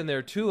truth in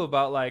there too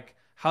about like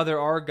how there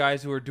are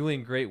guys who are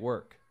doing great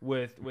work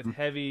with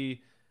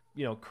heavy,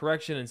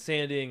 correction and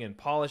sanding and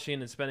polishing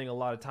and spending a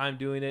lot of time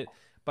doing it.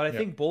 But I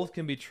think both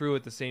can be true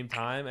at the same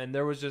time. And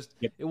there was just,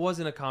 it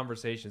wasn't a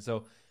conversation.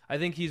 So I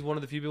think he's one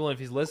of the few people, and if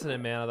he's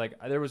listening, man,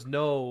 there was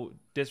no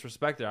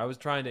disrespect there. I was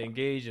trying to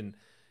engage, and,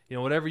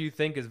 whatever you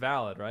think is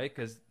valid, right?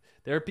 Because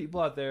there are people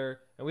out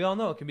there, and we all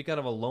know it can be kind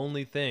of a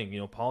lonely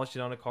thing,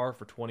 polishing on a car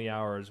for 20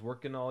 hours,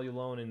 working all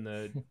alone in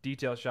the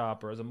detail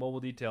shop or as a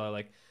mobile detailer.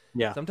 Like,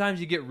 sometimes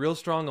you get real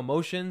strong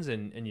emotions,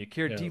 and you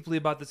care deeply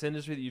about this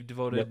industry that you've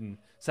devoted and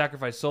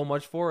sacrificed so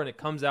much for, and it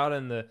comes out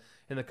in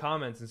the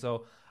comments. And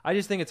so I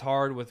just think it's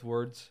hard with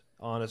words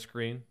on a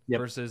screen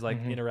versus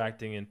like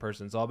interacting in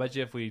person. So I'll bet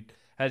you if we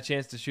had a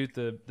chance to shoot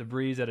the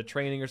breeze at a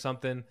training or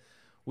something,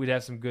 we'd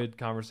have some good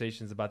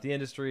conversations about the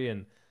industry.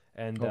 And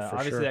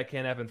obviously that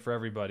can't happen for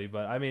everybody.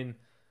 But I mean,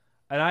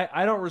 and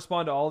I don't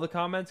respond to all the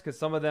comments because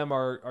some of them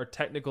are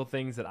technical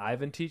things that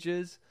Ivan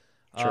teaches.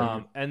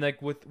 And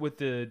like with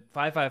the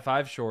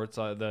 555 shorts,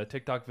 the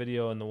TikTok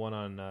video and the one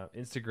on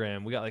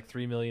Instagram, we got like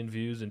 3 million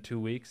views in 2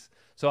 weeks.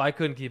 So I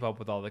couldn't keep up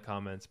with all the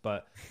comments,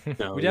 but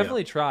we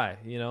definitely try.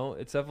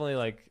 It's definitely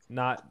like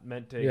not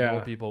meant to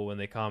ignore people when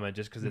they comment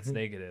just because it's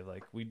negative.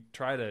 Like we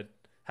try to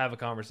have a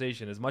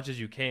conversation as much as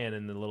you can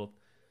in the little.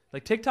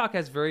 Like TikTok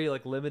has very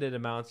like limited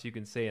amounts you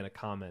can say in a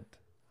comment.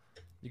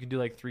 You can do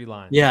like 3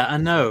 lines. Yeah, I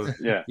know.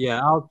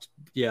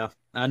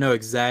 I know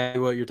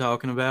exactly what you're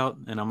talking about,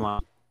 and I'm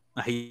like,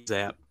 I hate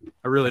that.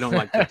 I really don't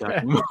like TikTok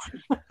anymore.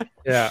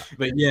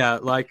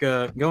 But like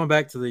going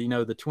back to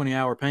the the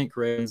 20-hour paint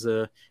corrections,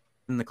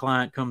 and the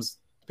client comes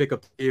pick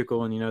up the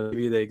vehicle, and they give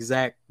you the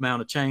exact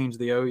amount of change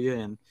they owe you,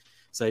 and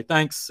say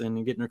thanks, and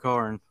you get in your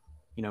car and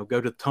go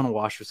to the tunnel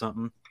wash or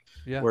something,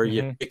 where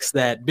you fix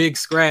that big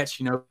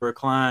scratch for a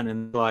client,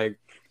 and like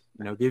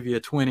give you a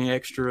 20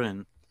 extra,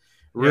 and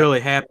really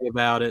happy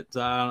about it.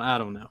 I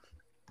don't know.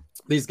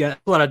 These guys,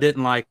 what I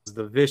didn't like was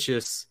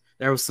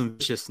there was some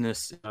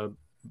viciousness.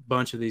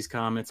 Bunch of these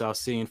comments I was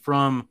seeing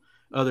from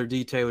other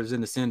detailers in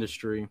this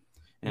industry,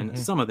 and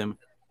some of them,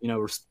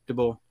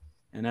 respectable,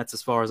 and that's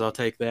as far as I'll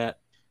take that.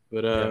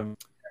 But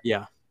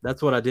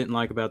that's what I didn't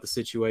like about the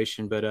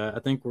situation. But I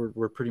think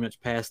we're pretty much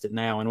past it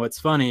now. And what's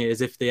funny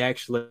is if they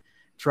actually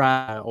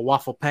try a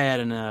waffle pad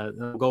and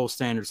a gold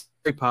standard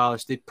spray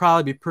polish, they'd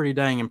probably be pretty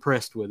dang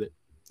impressed with it.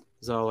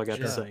 Is all I got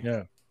to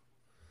say.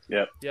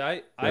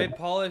 I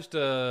polished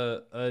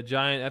a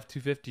giant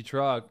F-250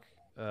 truck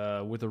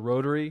with a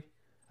rotary.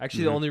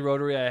 Actually, the only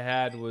rotary I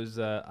had was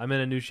I'm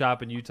in a new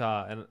shop in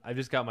Utah, and I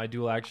just got my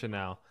dual action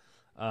now.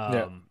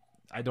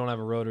 I don't have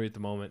a rotary at the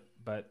moment,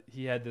 but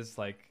he had this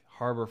like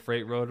Harbor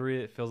Freight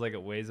rotary. It feels like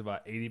it weighs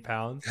about 80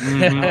 pounds.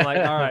 I'm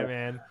like, all right,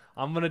 man,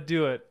 I'm going to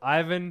do it.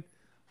 Ivan,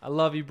 I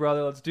love you,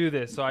 brother. Let's do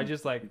this. So I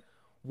just like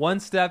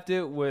one-stepped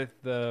it with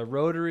the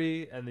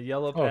rotary and the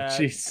yellow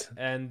pad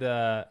and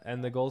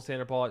the gold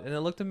standard polish, and it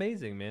looked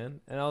amazing,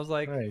 man. And I was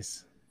like,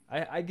 nice.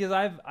 I guess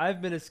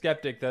I've been a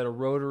skeptic that a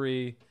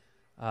rotary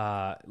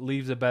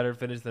leaves a better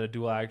finish than a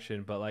dual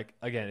action, but like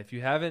again, if you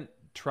haven't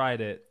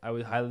tried it, I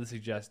would highly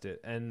suggest it.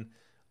 And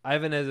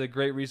Ivan is a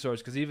great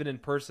resource because even in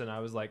person, I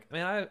was like,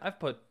 man, I've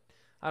put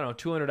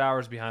 200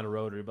 hours behind a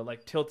rotary, but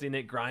like tilting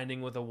it,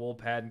 grinding with a wool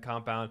pad and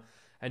compound,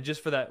 and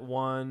just for that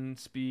one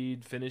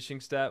speed finishing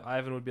step,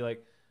 Ivan would be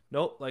like,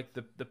 nope, like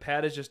the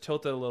pad is just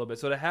tilted a little bit.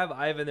 So to have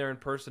Ivan there in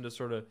person to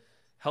sort of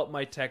help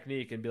my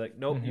technique and be like,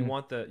 nope, you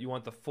want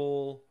the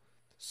full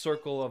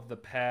circle of the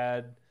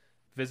pad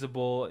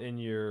visible in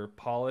your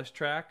polish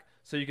track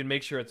so you can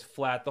make sure it's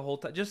flat the whole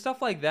time. Just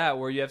stuff like that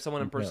where you have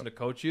someone in person to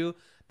coach you.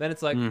 Then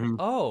it's like,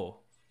 oh,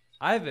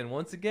 Ivan,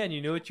 once again,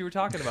 you knew what you were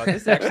talking about.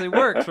 This actually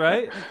works,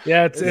 right?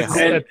 Yeah,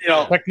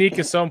 technique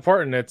is so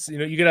important. It's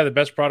you can have the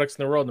best products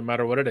in the world no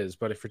matter what it is,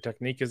 but if your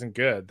technique isn't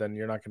good, then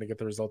you're not going to get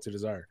the results you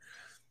desire.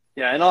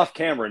 Yeah, and off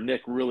camera,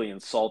 Nick really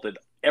insulted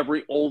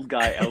every old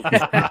guy out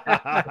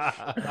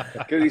there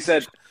because he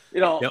said,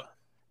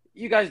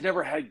 you guys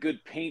never had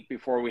good paint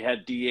before we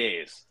had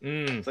DAs.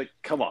 It's like,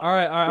 come on. All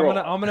right.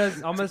 I'm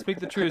gonna speak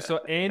the truth. So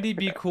Andy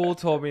B. Cool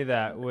told me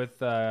that with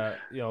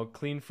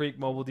Clean Freak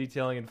Mobile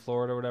Detailing in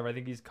Florida or whatever. I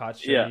think he's Koch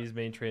Chevy's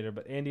main trainer,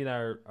 but Andy and I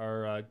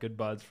are good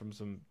buds from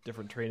some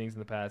different trainings in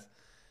the past.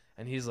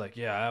 And he's like,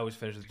 yeah, I always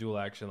finish with dual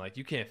action. Like,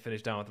 you can't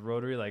finish down with the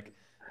rotary. Like,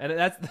 and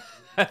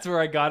that's where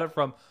I got it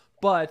from.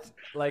 But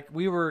like,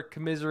 we were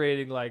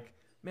commiserating, like,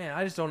 man,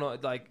 I just don't know.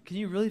 Like, can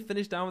you really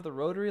finish down with the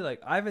rotary?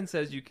 Like, Ivan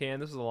says you can.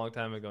 This was a long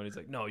time ago, and he's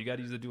like, no, you got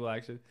to use the dual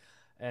action.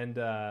 And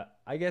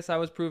I guess I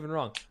was proven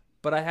wrong.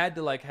 But I had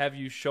to like have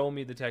you show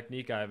me the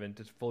technique, Ivan,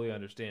 to fully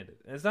understand it.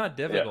 And it's not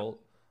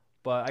difficult,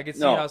 but I can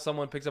see how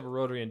someone picks up a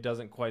rotary and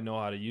doesn't quite know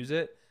how to use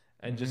it,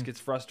 and just gets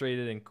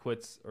frustrated and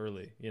quits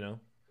early. You know.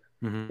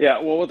 Mm-hmm. Yeah,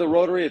 well, with the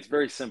rotary, it's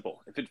very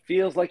simple. If it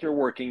feels like you're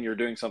working, you're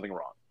doing something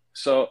wrong.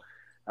 So,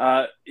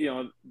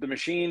 the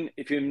machine,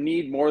 if you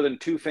need more than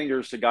 2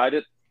 fingers to guide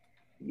it,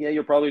 yeah,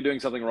 you're probably doing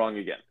something wrong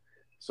again.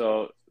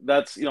 So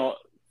that's,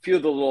 few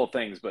of the little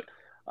things. But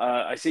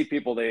I see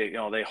people,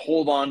 they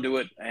hold on to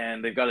it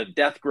and they've got a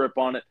death grip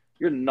on it.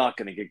 You're not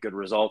going to get good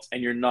results,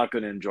 and you're not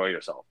going to enjoy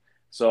yourself.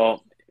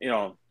 So,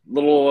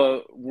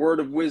 little word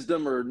of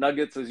wisdom or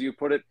nuggets, as you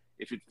put it,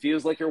 if it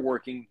feels like you're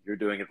working, you're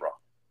doing it wrong.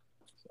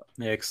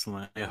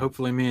 Excellent. Yeah,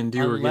 hopefully me and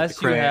Dewar Unless get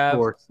the crash you have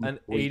course an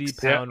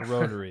 80-pound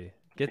rotary.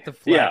 Get the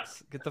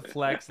flex. Get the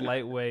flex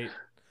lightweight.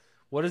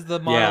 What is the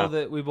model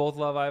that we both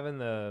love, Ivan?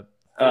 The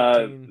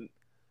 13?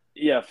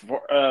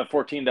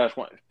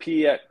 14-1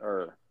 PX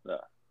or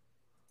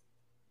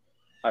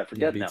I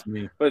forget now.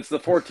 But it's the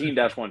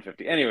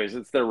 14-150. Anyways,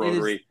 it's their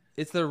rotary.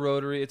 It's their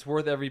rotary. It's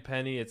worth every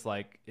penny. It's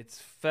like it's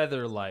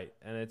feather light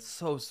and it's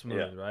so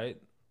smooth, right?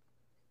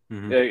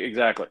 Mm-hmm. Yeah,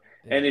 exactly.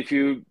 Yeah. And if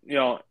you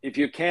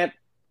can't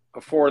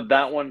afford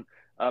that one,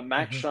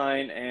 Max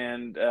Shine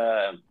and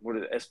what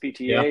is it,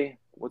 SPTA? Yeah.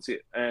 What's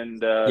it? And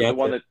the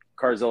one that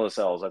Carzilla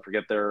sells, I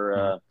forget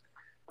their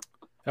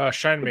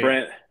ShineMate.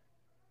 Brand.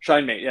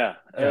 ShineMate, yeah.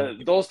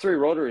 Those 3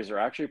 rotaries are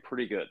actually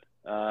pretty good.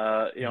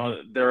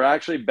 They're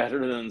actually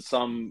better than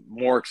some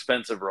more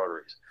expensive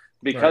rotaries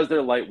because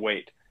they're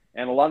lightweight.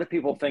 And a lot of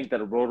people think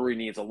that a rotary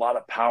needs a lot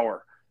of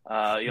power.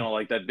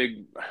 Like that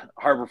big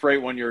Harbor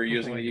Freight one you're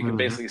using that you can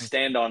basically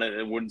stand on it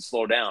and it wouldn't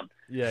slow down.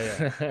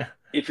 Yeah.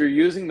 If you're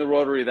using the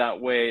rotary that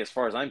way, as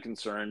far as I'm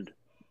concerned,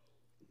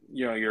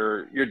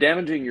 you're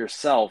damaging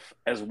yourself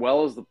as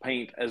well as the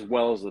paint, as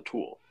well as the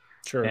tool.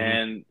 Sure.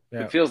 And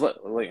it feels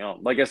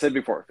like I said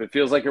before, if it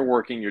feels like you're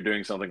working, you're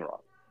doing something wrong.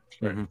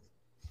 Right.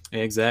 Mm-hmm.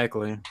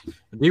 Exactly.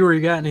 Dewar,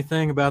 you got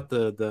anything about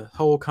the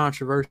whole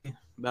controversy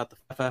about the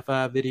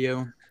 555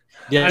 video?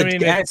 Yeah, I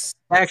mean,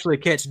 actually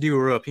catch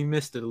Dewar up. He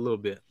missed it a little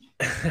bit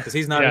because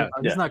he's not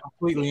he's not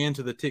completely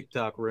into the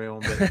TikTok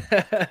realm.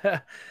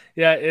 But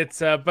it's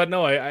but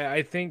no,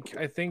 I think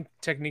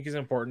technique is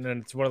important,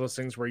 and it's one of those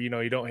things where you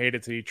don't hate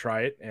it till you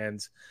try it. And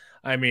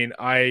I mean,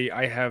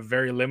 I have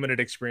very limited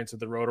experience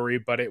with the rotary,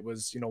 but it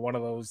was one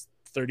of those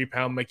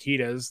 30-pound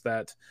Makitas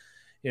that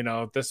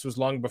this was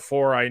long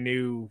before I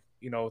knew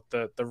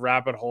the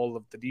rabbit hole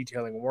of the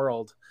detailing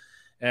world.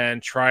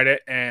 And tried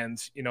it,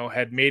 and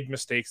had made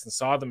mistakes and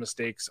saw the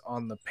mistakes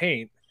on the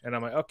paint, and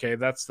I'm like, okay,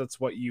 that's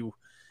what you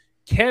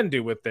can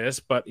do with this,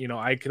 but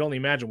I could only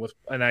imagine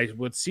and I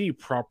would see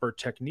proper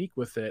technique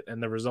with it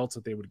and the results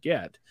that they would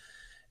get.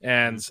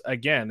 And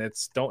again,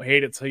 it's don't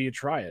hate it till you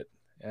try it.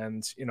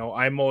 And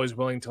I'm always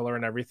willing to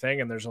learn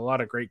everything, and there's a lot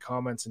of great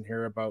comments in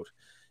here about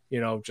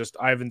just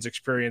Ivan's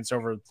experience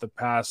over the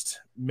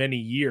past many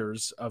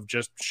years of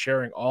just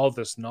sharing all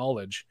this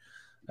knowledge.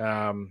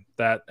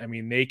 That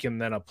they can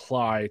then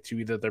apply to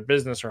either their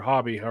business or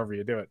hobby, however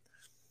you do it.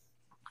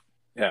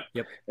 Yeah.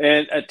 Yep.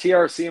 And at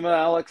TR SEMA,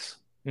 Alex,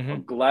 I'll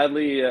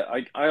gladly.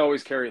 I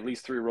always carry at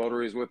least 3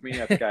 rotaries with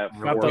me. I think I have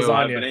 4 or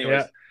 5. But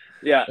anyways,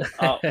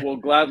 we'll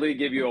gladly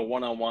give you a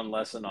one-on-one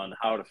lesson on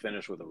how to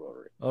finish with a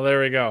rotary. Oh,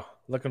 there we go.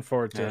 Looking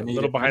forward to it. A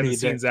little behind the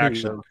scenes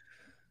action.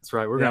 That's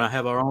right. We're gonna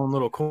have our own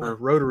little corner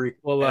rotary.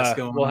 We'll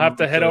have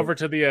to head over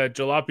to the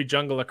Jalopy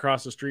Jungle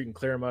across the street and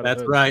clear them out.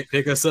 That's right.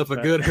 Pick us up a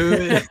good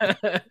hood.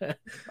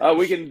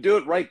 We can do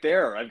it right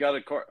there. I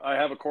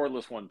have a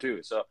cordless one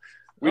too. So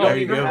we don't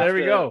even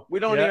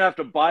have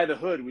to buy the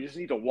hood. We just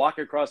need to walk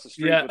across the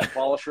street with the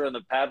polisher and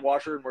the pad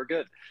washer, and we're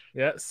good.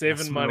 Yeah,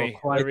 saving money.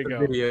 There we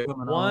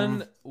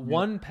go.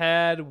 One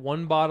pad,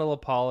 1 bottle of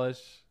polish,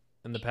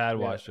 and the pad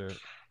washer.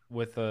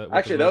 With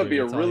that would be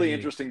a really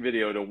interesting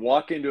video to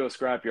walk into a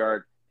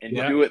scrapyard and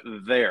do it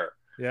there.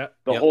 Yeah.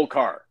 The whole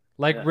car.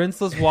 Like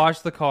rinseless wash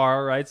the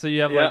car, right? So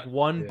you have like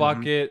 1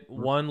 bucket,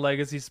 1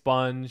 legacy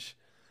sponge.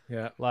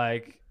 Yeah.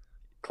 like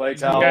clay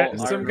towel.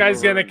 Some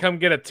guy's gonna come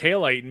get a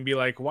taillight and be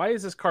like, "Why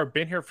has this car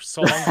been here for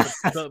so long?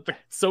 But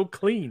so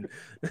clean."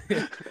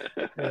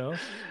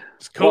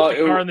 Just coat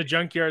the car in the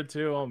junkyard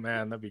too. Oh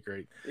man, that'd be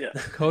great. Yeah.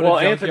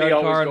 Anthony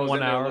always goes in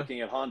there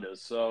looking at Hondas,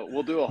 so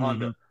we'll do a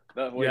Honda.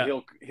 That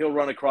way he'll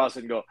run across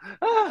and go,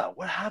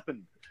 what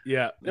happened?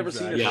 Yeah, never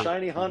seen a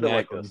shiny Honda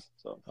like this.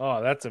 So.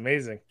 Oh, that's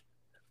amazing.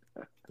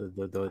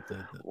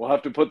 We'll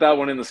have to put that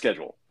one in the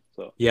schedule.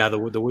 So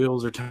the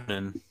wheels are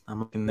turning. I'm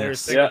looking there.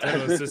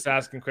 Just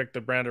asking quick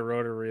the brand of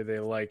rotary they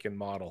like and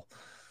model.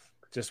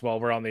 Just while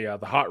we're on the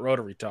hot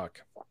rotary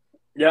talk.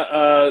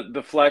 Yeah,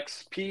 the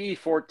Flex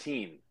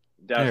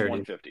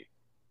PE14-150.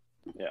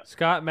 Yeah.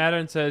 Scott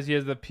Mattern says he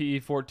has the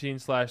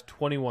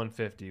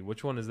PE14/2150.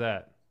 Which one is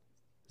that?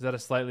 Is that a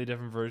slightly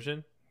different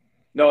version?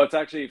 No, it's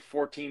actually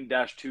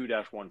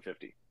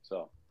 14-2-150.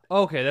 So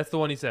Okay, that's the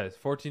one he says.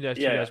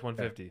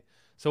 14-2-150. Yeah.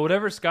 So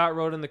whatever Scott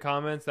wrote in the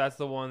comments, that's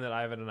the one that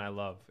Ivan and I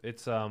love.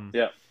 It's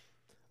yeah.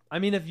 I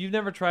mean, if you've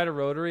never tried a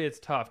rotary, it's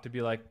tough to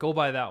be like, go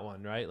buy that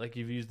one, right? Like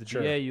you've used the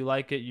GA, you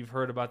like it, you've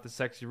heard about the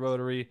sexy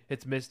rotary,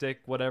 it's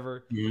Mystic,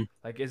 whatever. Mm-hmm.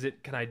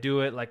 Like, can I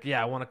do it? Like,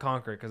 yeah, I want to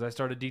conquer it because I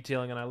started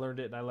detailing and I learned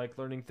it and I like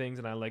learning things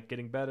and I like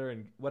getting better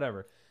and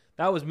whatever.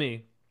 That was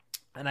me.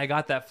 And I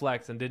got that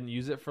flex and didn't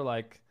use it for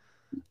like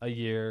a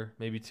year,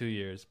 maybe 2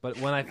 years. But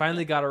when I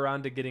finally got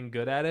around to getting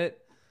good at it,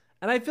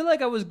 and I feel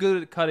like I was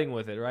good at cutting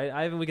with it,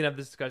 right? We can have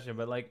this discussion,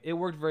 but like it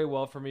worked very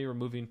well for me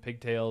removing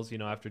pigtails,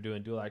 after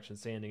doing dual action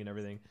sanding and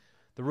everything.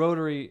 The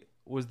rotary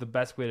was the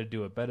best way to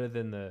do it, better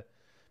than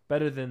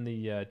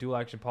the dual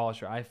action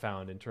polisher I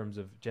found in terms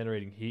of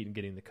generating heat and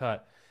getting the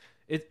cut.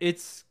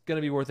 It's going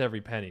to be worth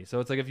every penny.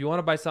 So it's like if you want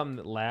to buy something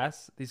that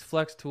lasts, these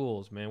Flex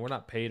tools, man, we're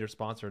not paid or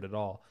sponsored at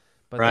all.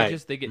 But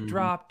they get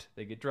dropped,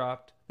 they get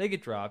dropped, they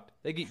get dropped,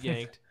 they get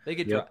yanked, they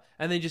get dropped,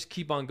 and they just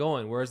keep on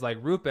going. Whereas like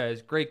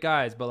Rupes, great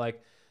guys, but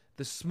like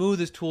the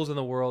smoothest tools in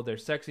the world. They're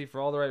sexy for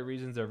all the right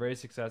reasons. They're very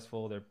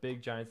successful. They're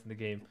big giants in the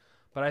game.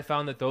 But I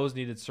found that those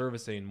needed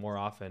servicing more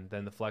often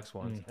than the Flex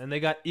ones. And they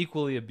got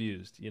equally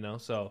abused,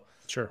 So,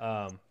 sure.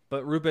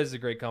 But Rupes is a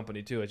great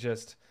company too. It's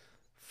just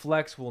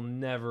Flex will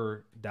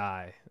never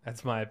die.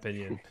 That's my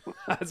opinion.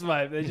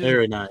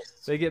 Very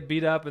nice. They get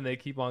beat up and they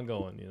keep on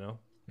going,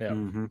 Yeah.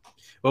 Mm-hmm.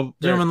 Well,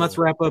 gentlemen, let's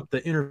wrap up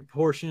the interview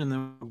portion and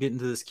then we'll get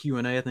into this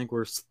Q&A. I think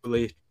we're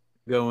slowly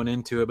going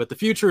into it, but the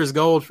future is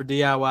gold for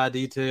DIY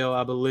detail,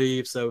 I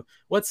believe. So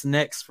what's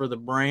next for the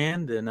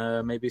brand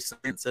and maybe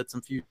set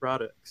some few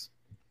products?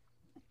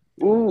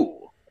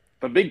 Ooh,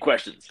 the big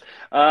questions.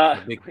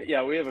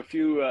 Yeah, we have a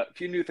few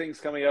new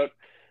things coming out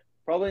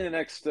probably in the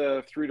next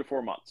 3 to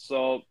 4 months.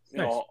 So,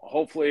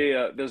 hopefully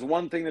there's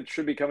one thing that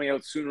should be coming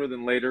out sooner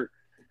than later.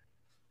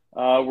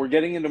 We're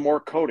getting into more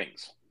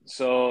coatings.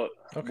 So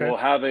we'll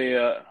have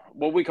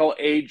what we call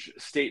age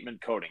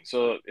statement coating.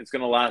 So it's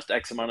going to last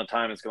X amount of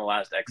time. It's going to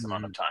last X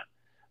amount of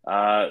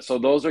time. So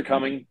those are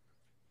coming.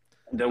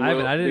 I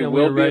didn't know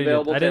we were ready.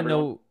 I didn't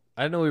know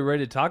we were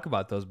ready to talk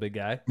about those, big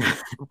guy. You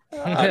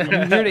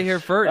heard it here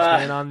first,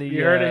 man.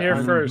 You heard it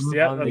here first.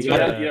 Yeah,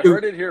 you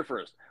heard it here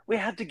first. We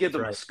had to give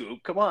them a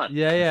scoop. Come on.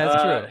 Yeah,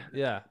 that's true.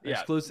 Yeah,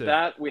 exclusive.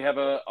 That we have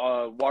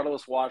a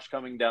waterless wash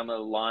coming down the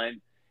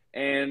line,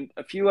 and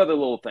a few other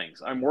little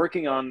things. I'm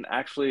working on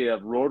actually a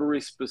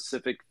rotary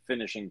specific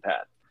finishing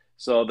pad.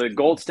 So the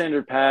gold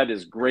standard pad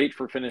is great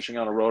for finishing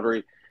on a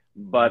rotary,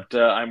 but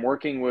I'm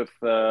working with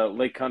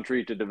Lake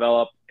Country to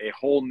develop a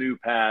whole new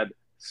pad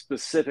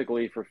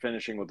specifically for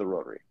finishing with the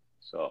rotary.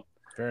 So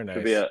very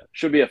nice.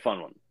 Should be a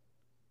fun one.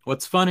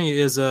 What's funny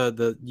is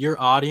your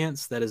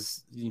audience that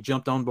is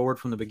jumped on board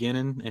from the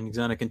beginning and is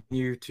going to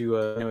continue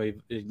to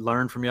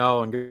learn from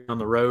y'all and go on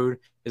the road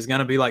is going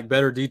to be like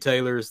better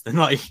detailers than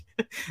like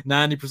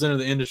 90% of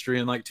the industry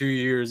in like 2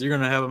 years. You're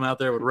going to have them out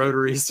there with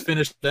rotaries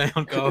finished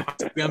down. Oh,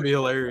 it's going to be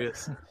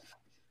hilarious.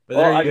 But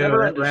I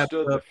never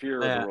understood the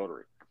fear of the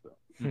rotary. So.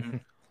 Mm-hmm.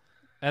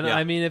 And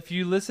I mean, if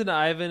you listen to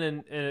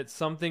Ivan and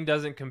something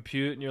doesn't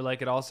compute and you're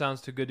like, it all sounds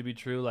too good to be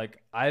true.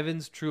 Like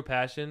Ivan's true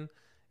passion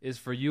is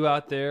for you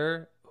out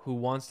there who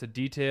wants to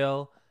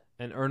detail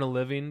and earn a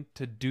living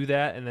to do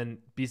that and then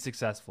be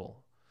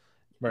successful.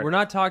 Right. We're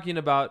not talking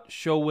about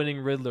show-winning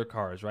Riddler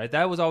cars, right?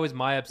 That was always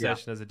my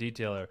obsession as a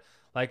detailer.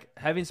 Like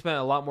having spent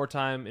a lot more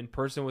time in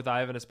person with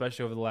Ivan,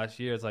 especially over the last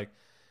year, it's like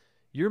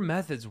your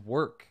methods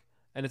work.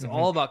 And it's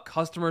all about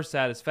customer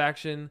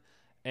satisfaction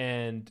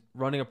and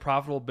running a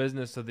profitable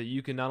business so that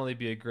you can not only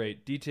be a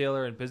great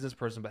detailer and business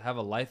person, but have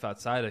a life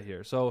outside of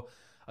here. So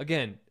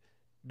again,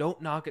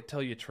 don't knock it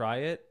till you try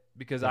it,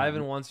 because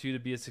Ivan wants you to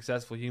be a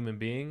successful human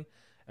being.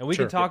 And we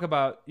can talk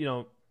about,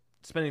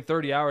 spending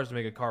 30 hours to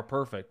make a car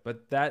perfect,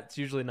 but that's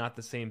usually not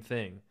the same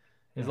thing.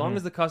 As long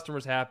as the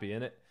customer's happy.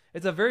 And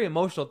it's a very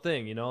emotional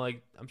thing,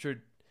 like I'm sure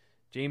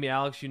Jamie,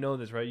 Alex, you know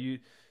this, right? You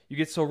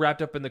get so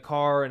wrapped up in the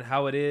car and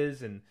how it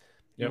is, and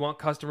you want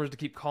customers to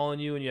keep calling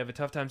you, and you have a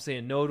tough time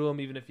saying no to them,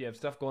 even if you have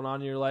stuff going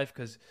on in your life,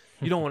 because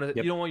you don't want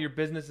to. You don't want your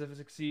business to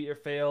succeed or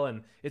fail,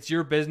 and it's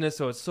your business,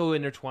 so it's so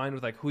intertwined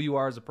with like who you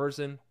are as a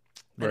person.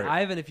 And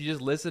Ivan, if you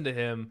just listen to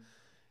him,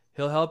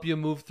 he'll help you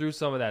move through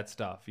some of that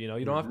stuff. You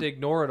don't have to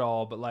ignore it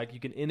all, but like you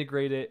can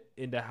integrate it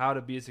into how to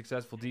be a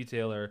successful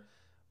detailer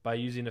by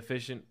using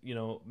efficient,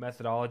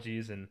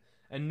 methodologies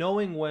and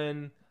knowing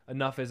when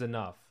enough is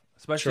enough,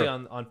 especially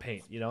on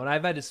paint. And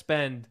I've had to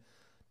spend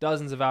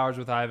dozens of hours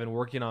with Ivan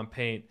working on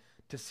paint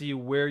to see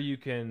where you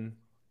can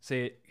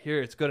say, here,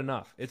 it's good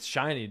enough. It's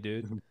shiny,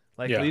 dude.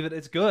 Like, leave it.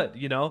 It's good.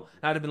 And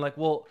I'd have been like,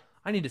 well,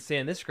 I need to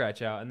sand this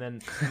scratch out, and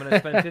then I'm going to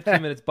spend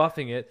 15 minutes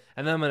buffing it,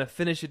 and then I'm going to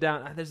finish it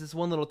down. There's this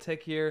one little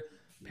tick here,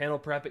 panel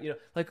prep it,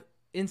 like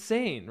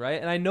insane, right?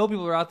 And I know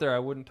people are out there, I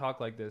wouldn't talk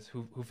like this,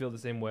 who feel the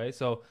same way.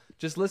 So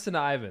just listen to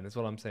Ivan, is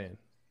what I'm saying.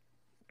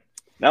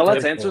 Now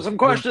let's answer some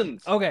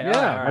questions. Okay.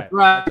 Yeah. All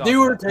right.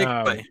 Do or take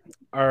away.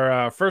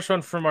 Our first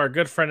one from our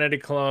good friend Eddie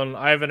Cologne.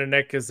 Ivan and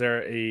Nick, is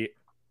there a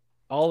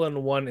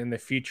all-in-one in the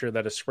future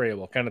that is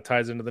sprayable? Kind of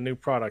ties into the new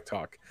product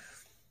talk.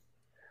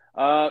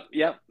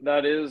 Yeah,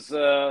 that is.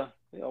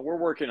 We're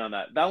working on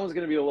that. That one's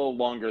going to be a little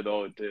longer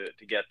though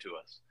to get to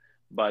us,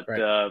 but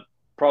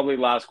probably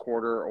last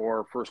quarter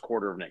or first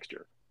quarter of next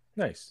year.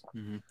 Nice.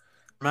 Mm-hmm.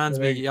 Reminds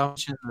me, y'all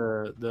mentioned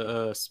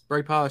the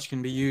spray polish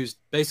can be used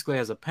basically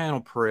as a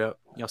panel prep.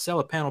 Y'all sell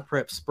a panel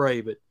prep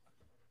spray, but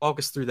walk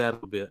us through that a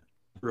little bit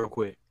real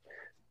quick.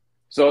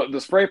 So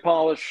the spray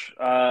polish,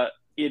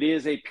 it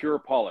is a pure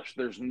polish.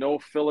 There's no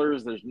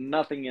fillers. There's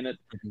nothing in it.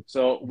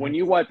 So when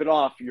you wipe it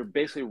off, you're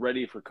basically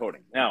ready for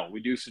coating. Now, we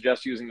do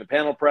suggest using the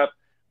panel prep,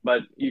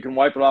 but you can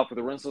wipe it off with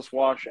a rinseless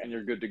wash and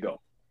you're good to go.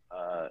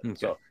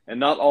 And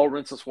not all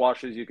rinseless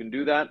washes you can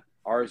do that.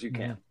 Ours you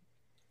can.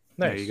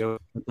 Nice. There you go.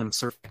 Them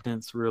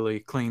surfactants really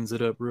cleans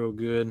it up real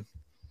good.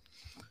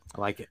 I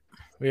like it.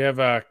 We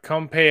have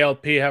Compay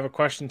LP have a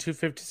question.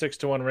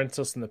 256-1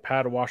 rinseless in the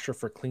pad washer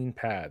for clean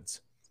pads.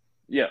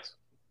 Yes.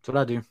 That's what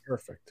I do.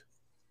 Perfect.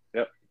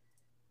 Yep.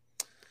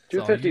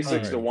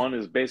 256-1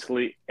 is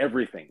basically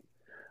everything.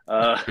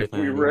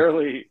 We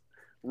rarely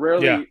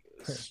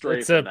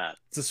stray from that.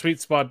 It's a sweet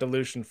spot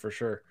dilution for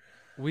sure.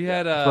 We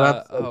had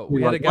a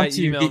guy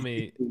email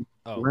me.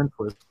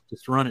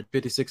 Just run it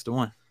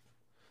 56-1.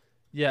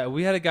 Yeah,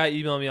 we had a guy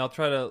email me. I'll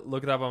try to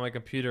look it up on my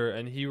computer,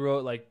 and he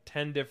wrote like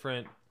 10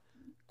 different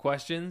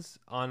questions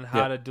on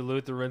how to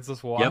dilute the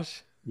rinseless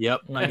wash.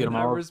 Yep. I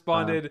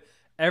responded.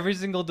 Every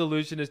single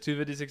dilution is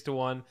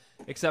 256-1,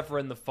 except for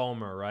in the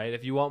foamer, right?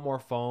 If you want more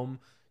foam,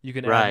 you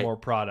can add more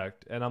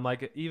product. And I'm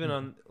like, even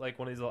on like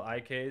one of these little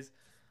IKs,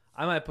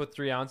 I might put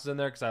 3 ounces in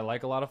there because I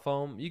like a lot of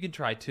foam. You can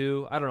try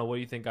 2. I don't know. What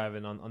do you think,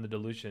 Ivan, on the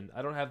dilution?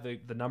 I don't have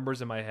the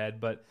numbers in my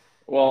head, but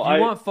if you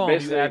want foam,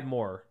 you add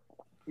more.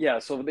 Yeah,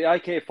 so the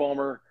IK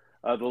foamer,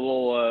 the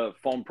little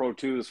Foam Pro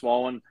 2, the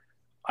small one,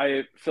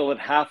 I fill it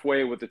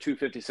halfway with the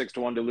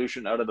 256-1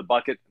 dilution out of the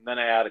bucket, and then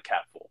I add a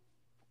capful.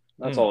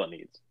 That's all it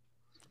needs.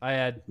 I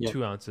add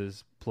 2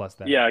 ounces plus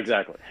that. Yeah,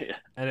 exactly. Yeah.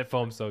 And it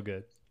foams so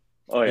good.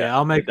 Oh yeah,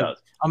 I'll make a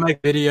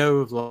video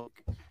of like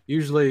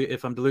usually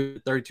if I'm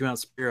diluting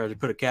 32-ounce spear, I just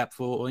put a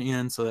capful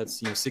in, so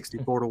that's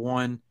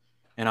 64-1,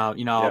 and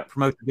I'll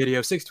promote the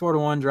video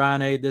 64-1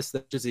 Dryonade. That's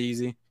just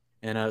easy,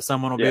 and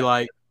someone will be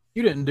like,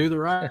 "You didn't do the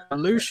right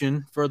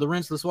dilution for the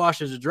rinseless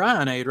washes of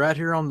Dryonade. Right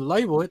here on the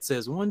label, it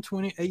says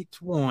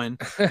 128-1."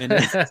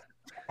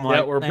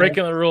 And we're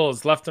breaking the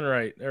rules left and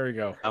right. There we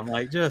go. I'm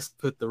like, just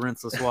put the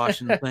rinseless wash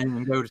in the thing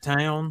and go to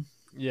town.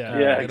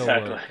 Yeah,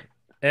 exactly. Work.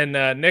 And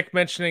Nick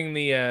mentioning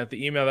the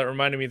email, that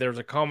reminded me there was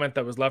a comment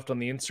that was left on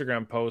the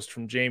Instagram post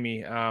from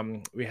Jamie.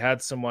 We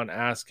had someone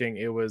asking,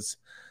 it was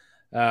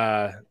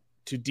to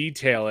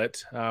detail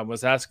it,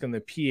 was asking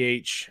the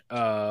pH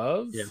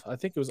of, I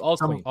think it was all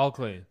clean. All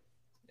clean.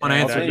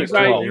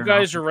 You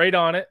guys are right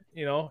on it.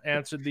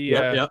 Answered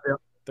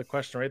the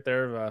question right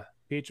there.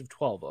 pH of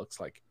 12 looks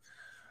like.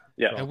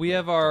 Yeah, and we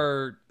have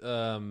our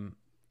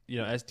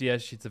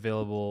SDS sheets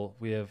available.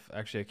 We have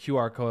actually a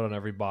QR code on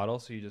every bottle,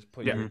 so you just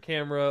put your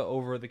camera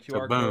over the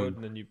QR code,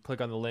 and then you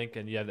click on the link,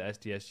 and you have the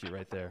SDS sheet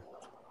right there.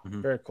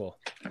 Very cool.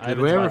 Did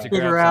we ever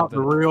figure out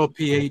the real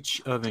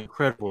pH of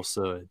Incredible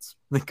Suds?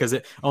 Because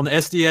on the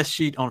SDS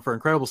sheet for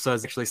Incredible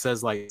Suds, it actually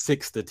says like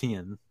 6 to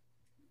 10.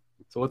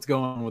 So what's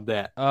going on with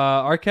that?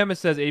 Our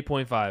chemist says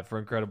 8.5 for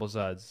Incredible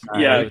Suds.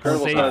 It's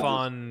safe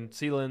on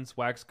sealants,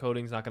 wax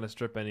coatings, not going to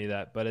strip any of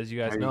that. But as you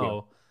guys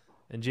know,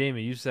 and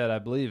Jamie, you said, I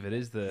believe it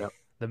is the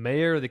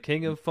mayor, the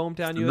king of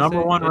Foamtown USA.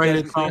 Number one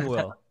rated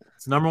foam.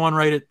 It's number one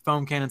rated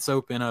foam cannon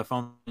soap in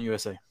Foam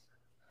USA.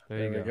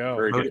 There you go.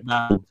 Very good.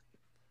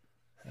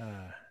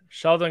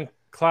 Sheldon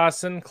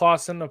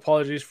Clausen,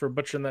 apologies for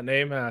butchering that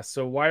name.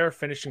 So why are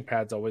finishing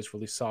pads always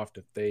really soft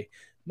if they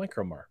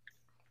micromark?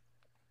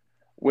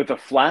 With a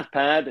flat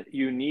pad,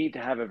 you need to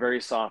have a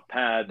very soft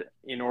pad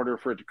in order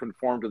for it to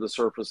conform to the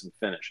surface and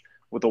finish.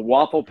 With a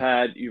waffle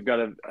pad, you've got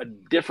a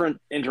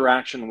different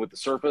interaction with the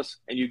surface,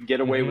 and you can get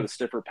away with a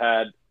stiffer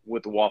pad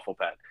with the waffle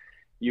pad.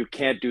 You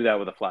can't do that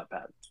with a flat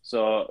pad.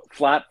 So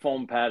flat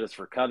foam pad is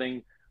for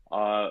cutting.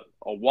 A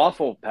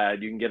waffle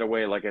pad, you can get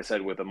away, like I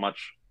said, with a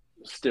much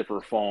stiffer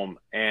foam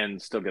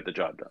and still get the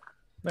job done.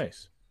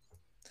 Nice.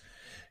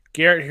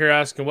 Garrett here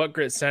asking, what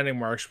grit sanding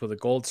marks will the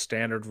Gold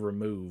Standard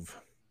remove?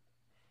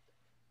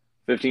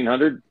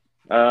 1,500.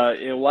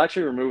 It will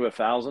actually remove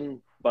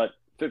 1,000, but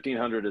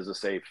 1,500 is a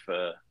safe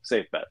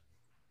bet.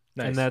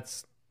 Nice. And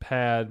that's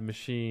pad,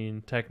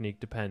 machine, technique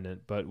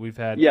dependent. But we've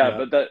had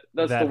but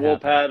that's that the wool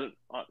happen.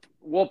 pad.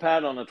 Wool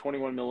pad on a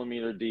 21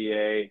 millimeter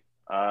DA.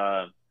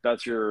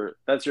 That's your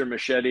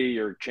machete,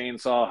 your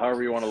chainsaw,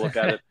 however you want to look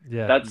at it.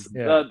 That's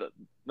the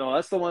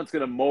one that's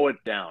going to mow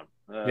it down.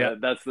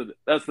 That's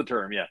the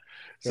term. Yeah.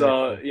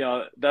 So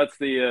cool. That's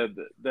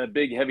the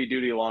big heavy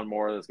duty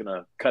lawnmower that's going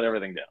to cut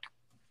everything down.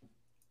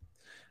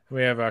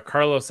 We have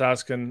Carlos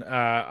asking,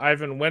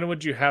 Ivan, when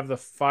would you have the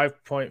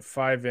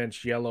 5.5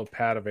 inch yellow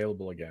pad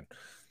available again?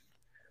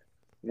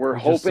 We're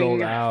hoping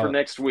for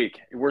next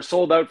week. We're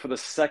sold out for the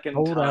second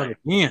time. Out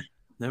again.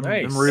 Them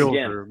reels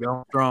are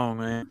going strong,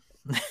 man.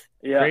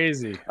 Yeah,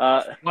 crazy.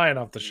 Flying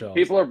off the shelves.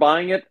 People are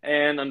buying it,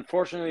 and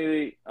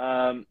unfortunately,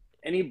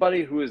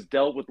 anybody who has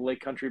dealt with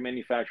Lake Country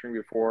manufacturing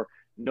before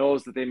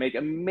knows that they make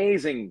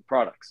amazing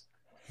products,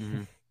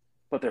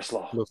 but they're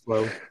slow. A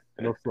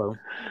little slow.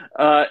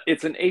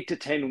 It's an 8 to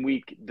 10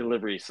 week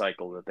delivery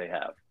cycle that they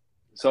have.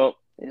 So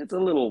it's a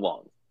little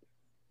long.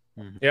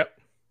 Yep.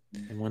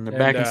 And when they're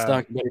back in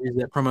stock, you got to use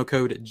that promo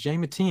code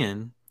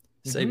JAMA10,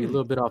 save you a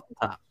little bit off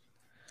the top.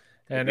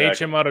 And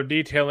HM Auto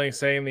Detailing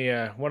saying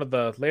one of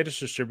the latest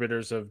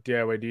distributors of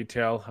DIY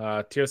Detail,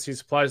 TOC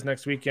Supplies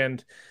next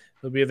weekend.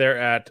 They'll be there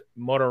at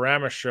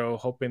Motorama Show,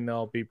 hoping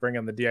they'll be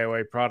bringing the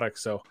DIY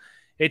products. So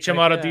HM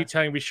Auto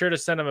Detailing, be sure to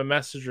send them a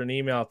message or an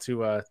email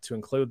to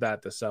include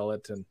that to sell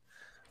it. And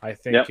I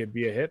think it'd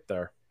be a hit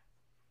there.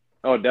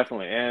 Oh,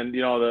 definitely. And,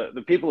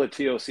 the people at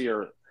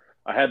TOC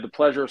I had the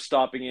pleasure of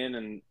stopping in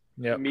and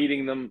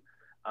meeting them.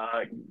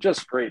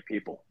 Just great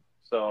people.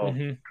 So,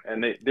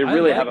 and they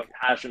really have a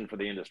passion for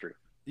the industry.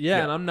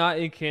 Yeah, and I'm not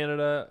in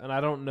Canada, and I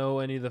don't know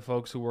any of the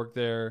folks who work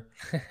there,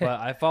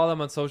 but I follow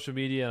them on social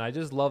media, and I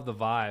just love the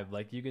vibe.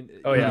 Like you can,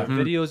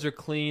 videos are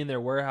clean.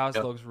 Their warehouse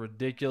looks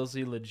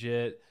ridiculously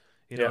legit.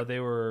 They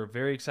were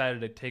very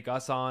excited to take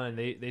us on, and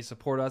they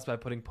support us by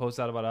putting posts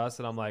out about us.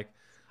 And I'm like,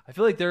 I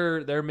feel like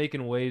they're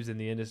making waves in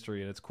the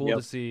industry, and it's cool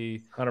to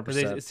see.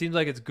 100%. It seems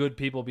like it's good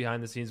people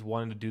behind the scenes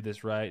wanting to do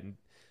this right and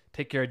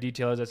take care of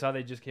detailers. I saw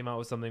they just came out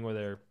with something where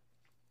they're,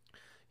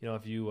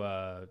 if you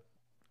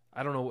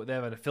I don't know, they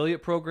have an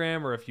affiliate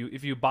program, or if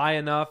you buy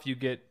enough, you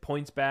get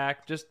points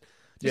back. Just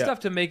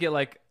stuff to make it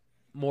like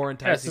more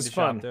enticing to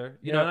shop there.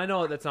 And I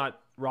know that's not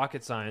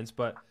rocket science,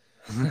 but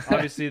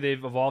obviously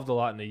they've evolved a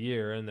lot in a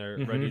year, and they're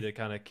ready to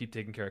kind of keep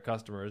taking care of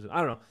customers. And I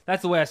don't know,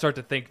 that's the way I start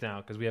to think now,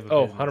 because we have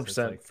a business.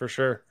 100% for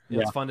sure.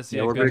 It's fun to see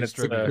a we're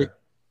good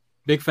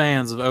big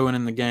fans of Owen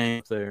in the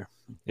game there.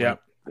 Yep.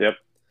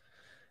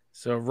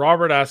 So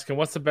Robert asking,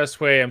 what's the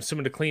best way, I'm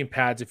assuming, to clean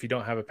pads if you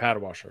don't have a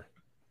pad washer?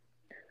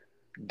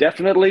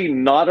 Definitely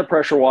not a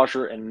pressure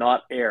washer and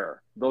not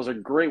air. Those are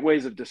great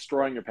ways of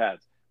destroying your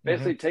pads.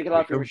 Basically, take it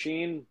off your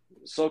machine,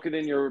 soak it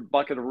in your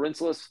bucket of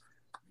rinseless,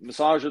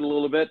 massage it a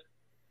little bit,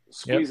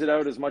 squeeze it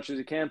out as much as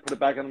you can, put it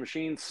back on the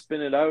machine,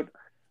 spin it out,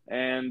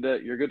 and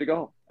you're good to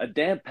go. A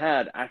damp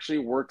pad actually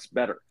works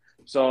better.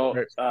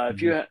 So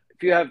if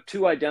you have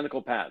two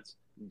identical pads,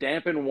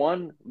 dampen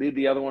one, leave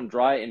the other one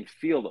dry, and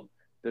feel them.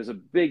 There's a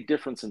big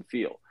difference in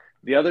feel.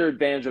 The other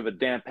advantage of a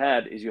damp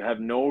pad is you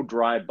have no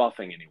dry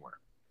buffing anywhere.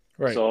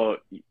 Right. So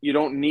you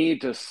don't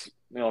need to,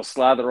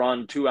 slather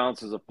on 2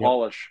 ounces of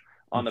polish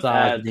on the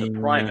pad to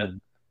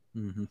prime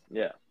it.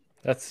 Yeah.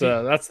 That's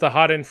the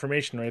hot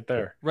information right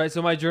there. Right.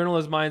 So my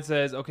journalist mind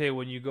says, okay,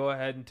 when you go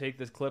ahead and take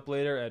this clip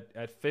later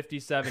at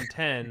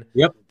 57:10,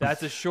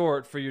 that's a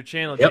short for your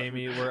channel,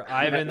 Jamie, where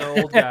Ivan, the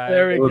old guy,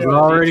 there we go.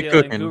 Already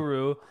cooking.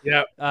 Guru,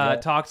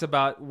 talks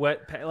about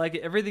like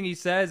everything he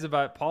says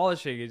about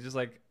polishing is just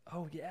like,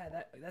 oh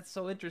yeah, that's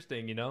so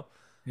interesting,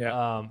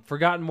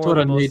 forgotten more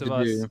than most of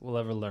us will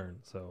ever learn.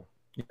 So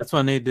that's what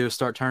I need to do, is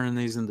start turning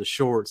these into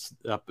shorts.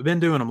 I've been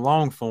doing them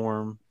long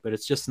form, but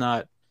it's just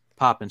not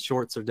popping.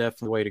 Shorts are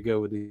definitely the way to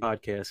go with these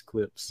podcast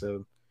clips.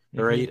 So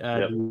great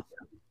idea.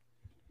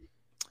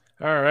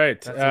 All right.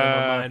 That's how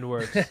my mind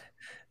works.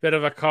 Bit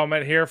of a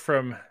comment here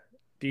from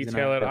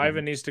Detail.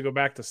 Ivan needs to go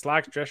back to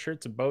slacks, dress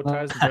shirts, and bow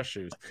ties and dress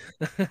shoes.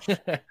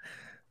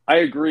 I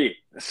agree.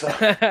 So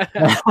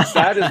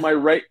that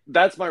is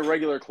that's my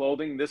regular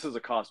clothing. This is a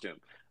costume.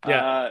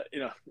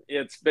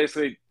 It's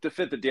basically to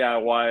fit the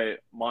DIY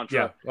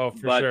mantra. Yeah. Oh,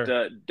 for sure.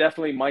 But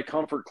definitely my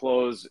comfort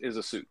clothes is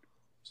a suit.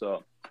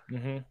 So.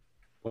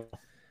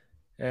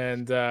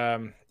 And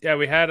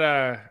we had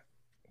a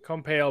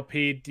Compe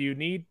LP. Do you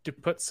need to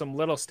put some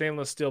little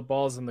stainless steel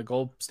balls in the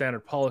gold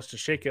standard polish to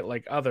shake it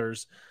like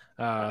others?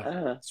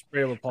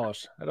 Sprayable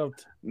polish. I don't.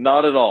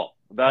 Not at all.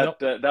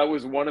 That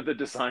was one of the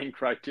design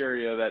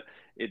criteria, that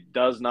it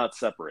does not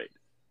separate.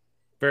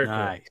 Very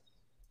nice. Cool.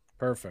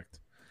 Perfect.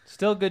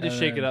 Still good to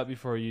shake it up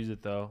before you use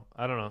it, though.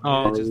 I don't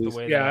know. It's just the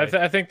way. Yeah,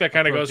 I think that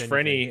kind of goes for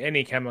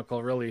any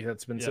chemical, really,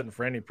 that's been sitting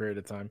for any period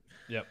of time.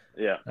 Yep.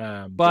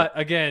 Yeah. But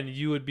again,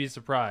 you would be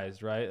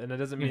surprised, right? And it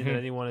doesn't mean that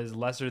anyone is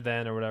lesser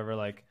than or whatever.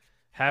 Like,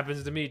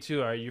 happens to me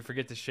too. Or you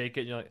forget to shake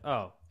it, and you're like,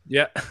 oh,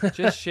 yeah.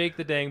 Just shake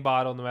the dang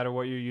bottle, no matter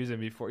what you're using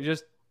before.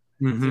 It's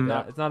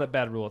not a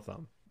bad rule of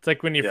thumb. It's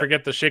like when you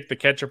forget to shake the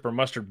ketchup or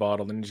mustard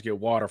bottle, then you just get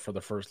water for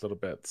the first little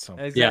bit. So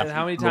exactly.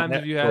 How many times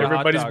have you had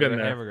everybody's a hot dog been or a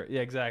there. hamburger?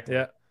 Yeah, exactly.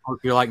 Yeah. Or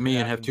if you're like me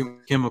and have too many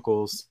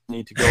chemicals, you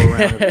need to go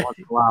around every once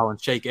in a while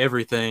and shake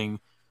everything,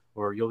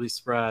 or you'll be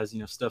surprised.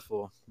 Stuff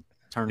will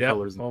turn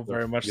colors. Oh,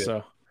 very much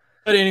so.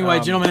 But anyway,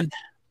 gentlemen.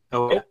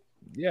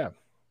 Yeah.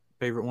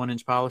 Favorite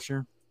 1-inch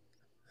polisher?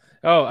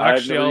 Oh,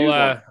 actually,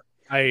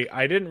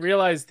 I didn't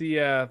realize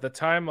the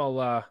time.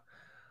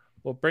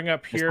 We'll bring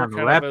up here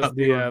kind of as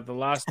the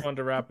last one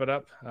to wrap it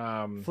up.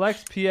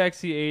 Flex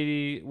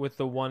PXE80 with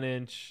the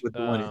 1-inch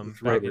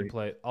backing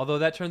plate. Although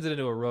that turns it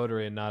into a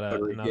rotary and not a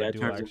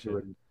dual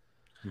action.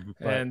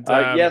 And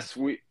yes,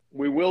 we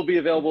will be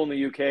available in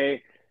the UK.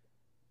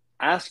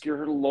 Ask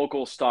your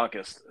local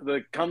stockist,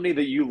 the company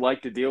that you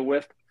like to deal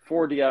with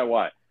for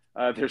DIY.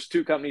 There's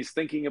 2 companies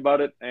thinking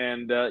about it,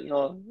 and a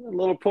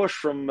little push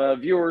from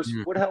viewers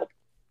would help.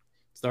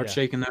 Start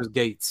shaking those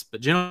gates. But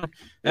gentlemen,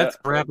 that's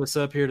wrap us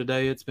up here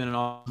today. It's been an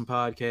awesome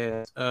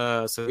podcast.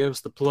 So give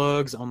us the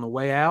plugs on the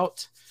way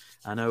out.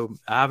 I know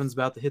Ivan's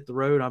about to hit the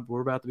road.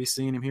 We're about to be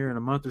seeing him here in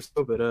a month or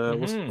so. But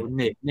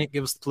Nick,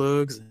 give us the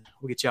plugs, and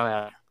we'll get y'all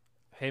out.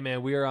 Hey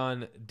man, we are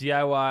on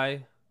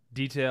DIY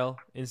Detail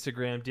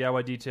Instagram,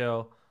 DIY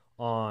Detail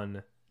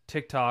on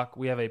TikTok.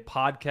 We have a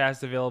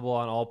podcast available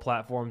on all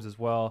platforms as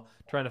well.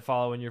 Trying to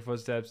follow in your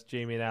footsteps,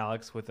 Jamie and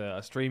Alex, with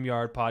a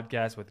StreamYard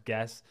podcast with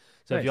guests.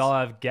 So if y'all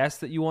have guests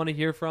that you want to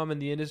hear from in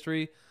the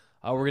industry,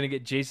 we're going to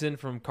get Jason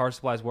from Car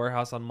Supplies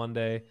Warehouse on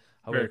Monday.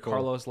 We had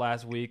Carlos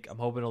last week. I'm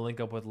hoping to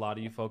link up with a lot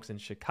of you folks in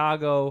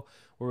Chicago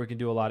where we can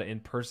do a lot of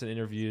in-person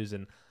interviews.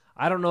 And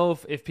I don't know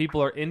if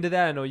people are into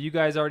that. I know you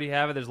guys already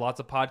have it. There's lots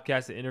of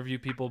podcasts that interview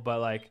people. But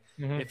like,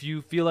 if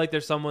you feel like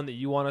there's someone that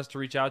you want us to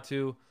reach out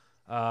to,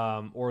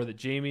 or that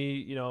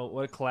Jamie,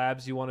 what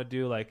collabs you want to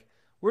do, like,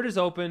 we're just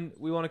open.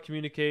 We want to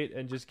communicate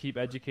and just keep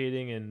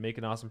educating and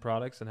making awesome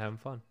products and having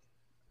fun.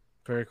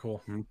 Very cool.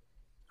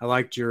 I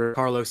liked your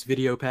Carlos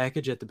video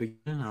package at the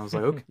beginning. I was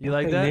like, okay. You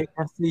like that? Nick,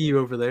 I see you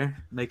over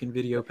there making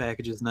video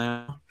packages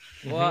now.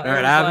 Well, all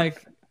right,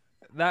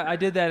 I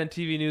did that in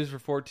TV news for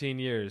 14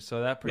 years,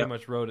 so that pretty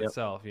much wrote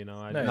itself.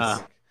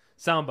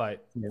 Soundbite,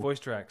 voice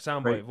track,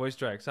 soundbite, voice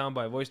track,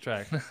 soundbite, voice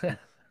track.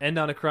 End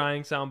on a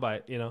crying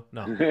soundbite, no.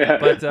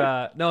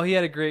 But no, he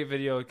had a great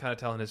video kind of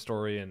telling his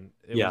story, and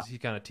he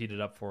kind of teed it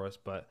up for us.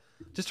 But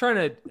just trying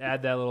to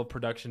add that little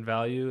production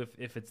value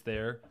if it's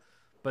there.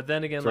 But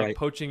then again,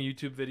 poaching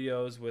YouTube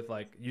videos with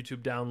like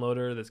YouTube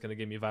downloader that's going to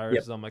give me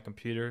viruses on my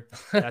computer.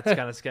 That's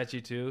kind of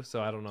sketchy too.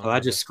 So I don't know. I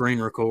just screen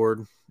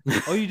record.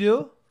 Oh, you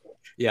do?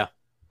 Yeah.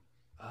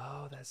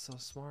 Oh, that's so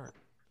smart.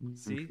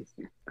 See,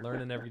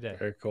 learning every day.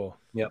 Very cool.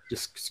 Yep.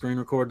 Just screen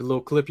record the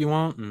little clip you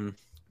want and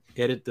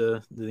edit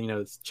the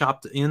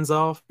chop the ends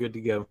off. Good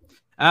to go.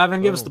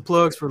 Ivan, give us the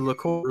plugs for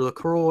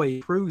LaCroix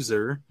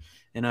Cruiser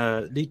and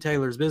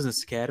Detailer's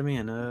Business Academy,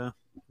 and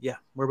where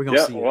are we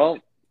gonna see you? Well,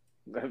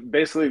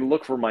 basically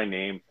look for my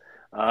name.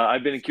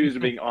 I've been accused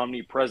of being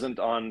omnipresent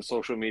on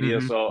social media,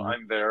 so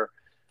I'm there.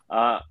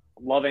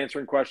 Love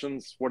answering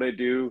questions. What I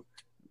do.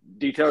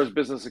 Detailer's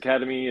Business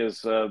Academy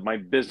is my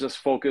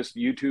business-focused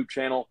YouTube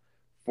channel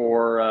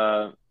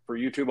for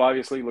YouTube.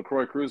 Obviously,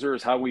 LaCroix Cruiser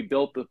is how we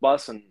built the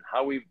bus and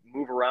how we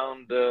move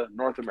around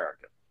North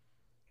America.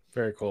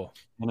 Very cool.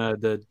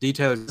 And the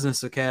Detailer's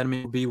Business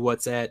Academy will be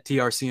what's at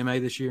TRCMA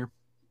this year?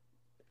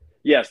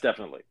 Yes,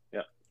 definitely.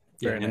 Yeah.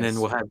 Yeah, and then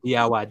we'll have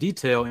DIY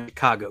Detail in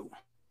Chicago.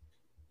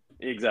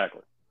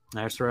 Exactly.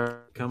 That's right.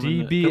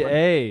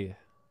 DBA.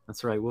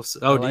 That's right.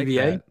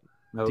 DBA?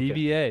 Okay.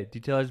 DBA,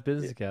 Detailer's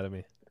Business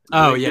Academy.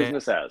 Oh, yeah.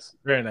 Business as.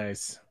 Very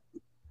nice.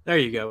 There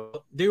you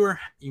go. Dewar.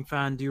 You can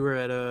find Dewar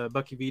at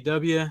Bucky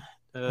VW.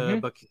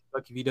 Bucky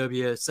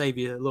VW save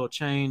you a little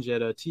change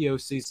at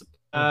TOC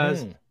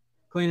Supplies.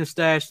 Cleaner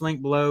Stash,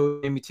 link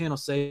below. Amy 10 will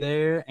say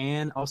there.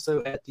 And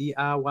also at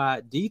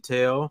DIY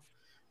Detail.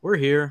 We're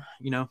here,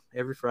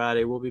 every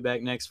Friday. We'll be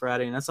back next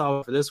Friday. And that's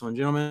all for this one,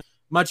 gentlemen.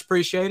 Much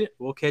appreciated.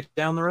 We'll catch you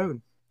down the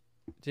road.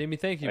 Jamie,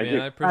 thank you, man.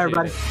 I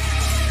appreciate it.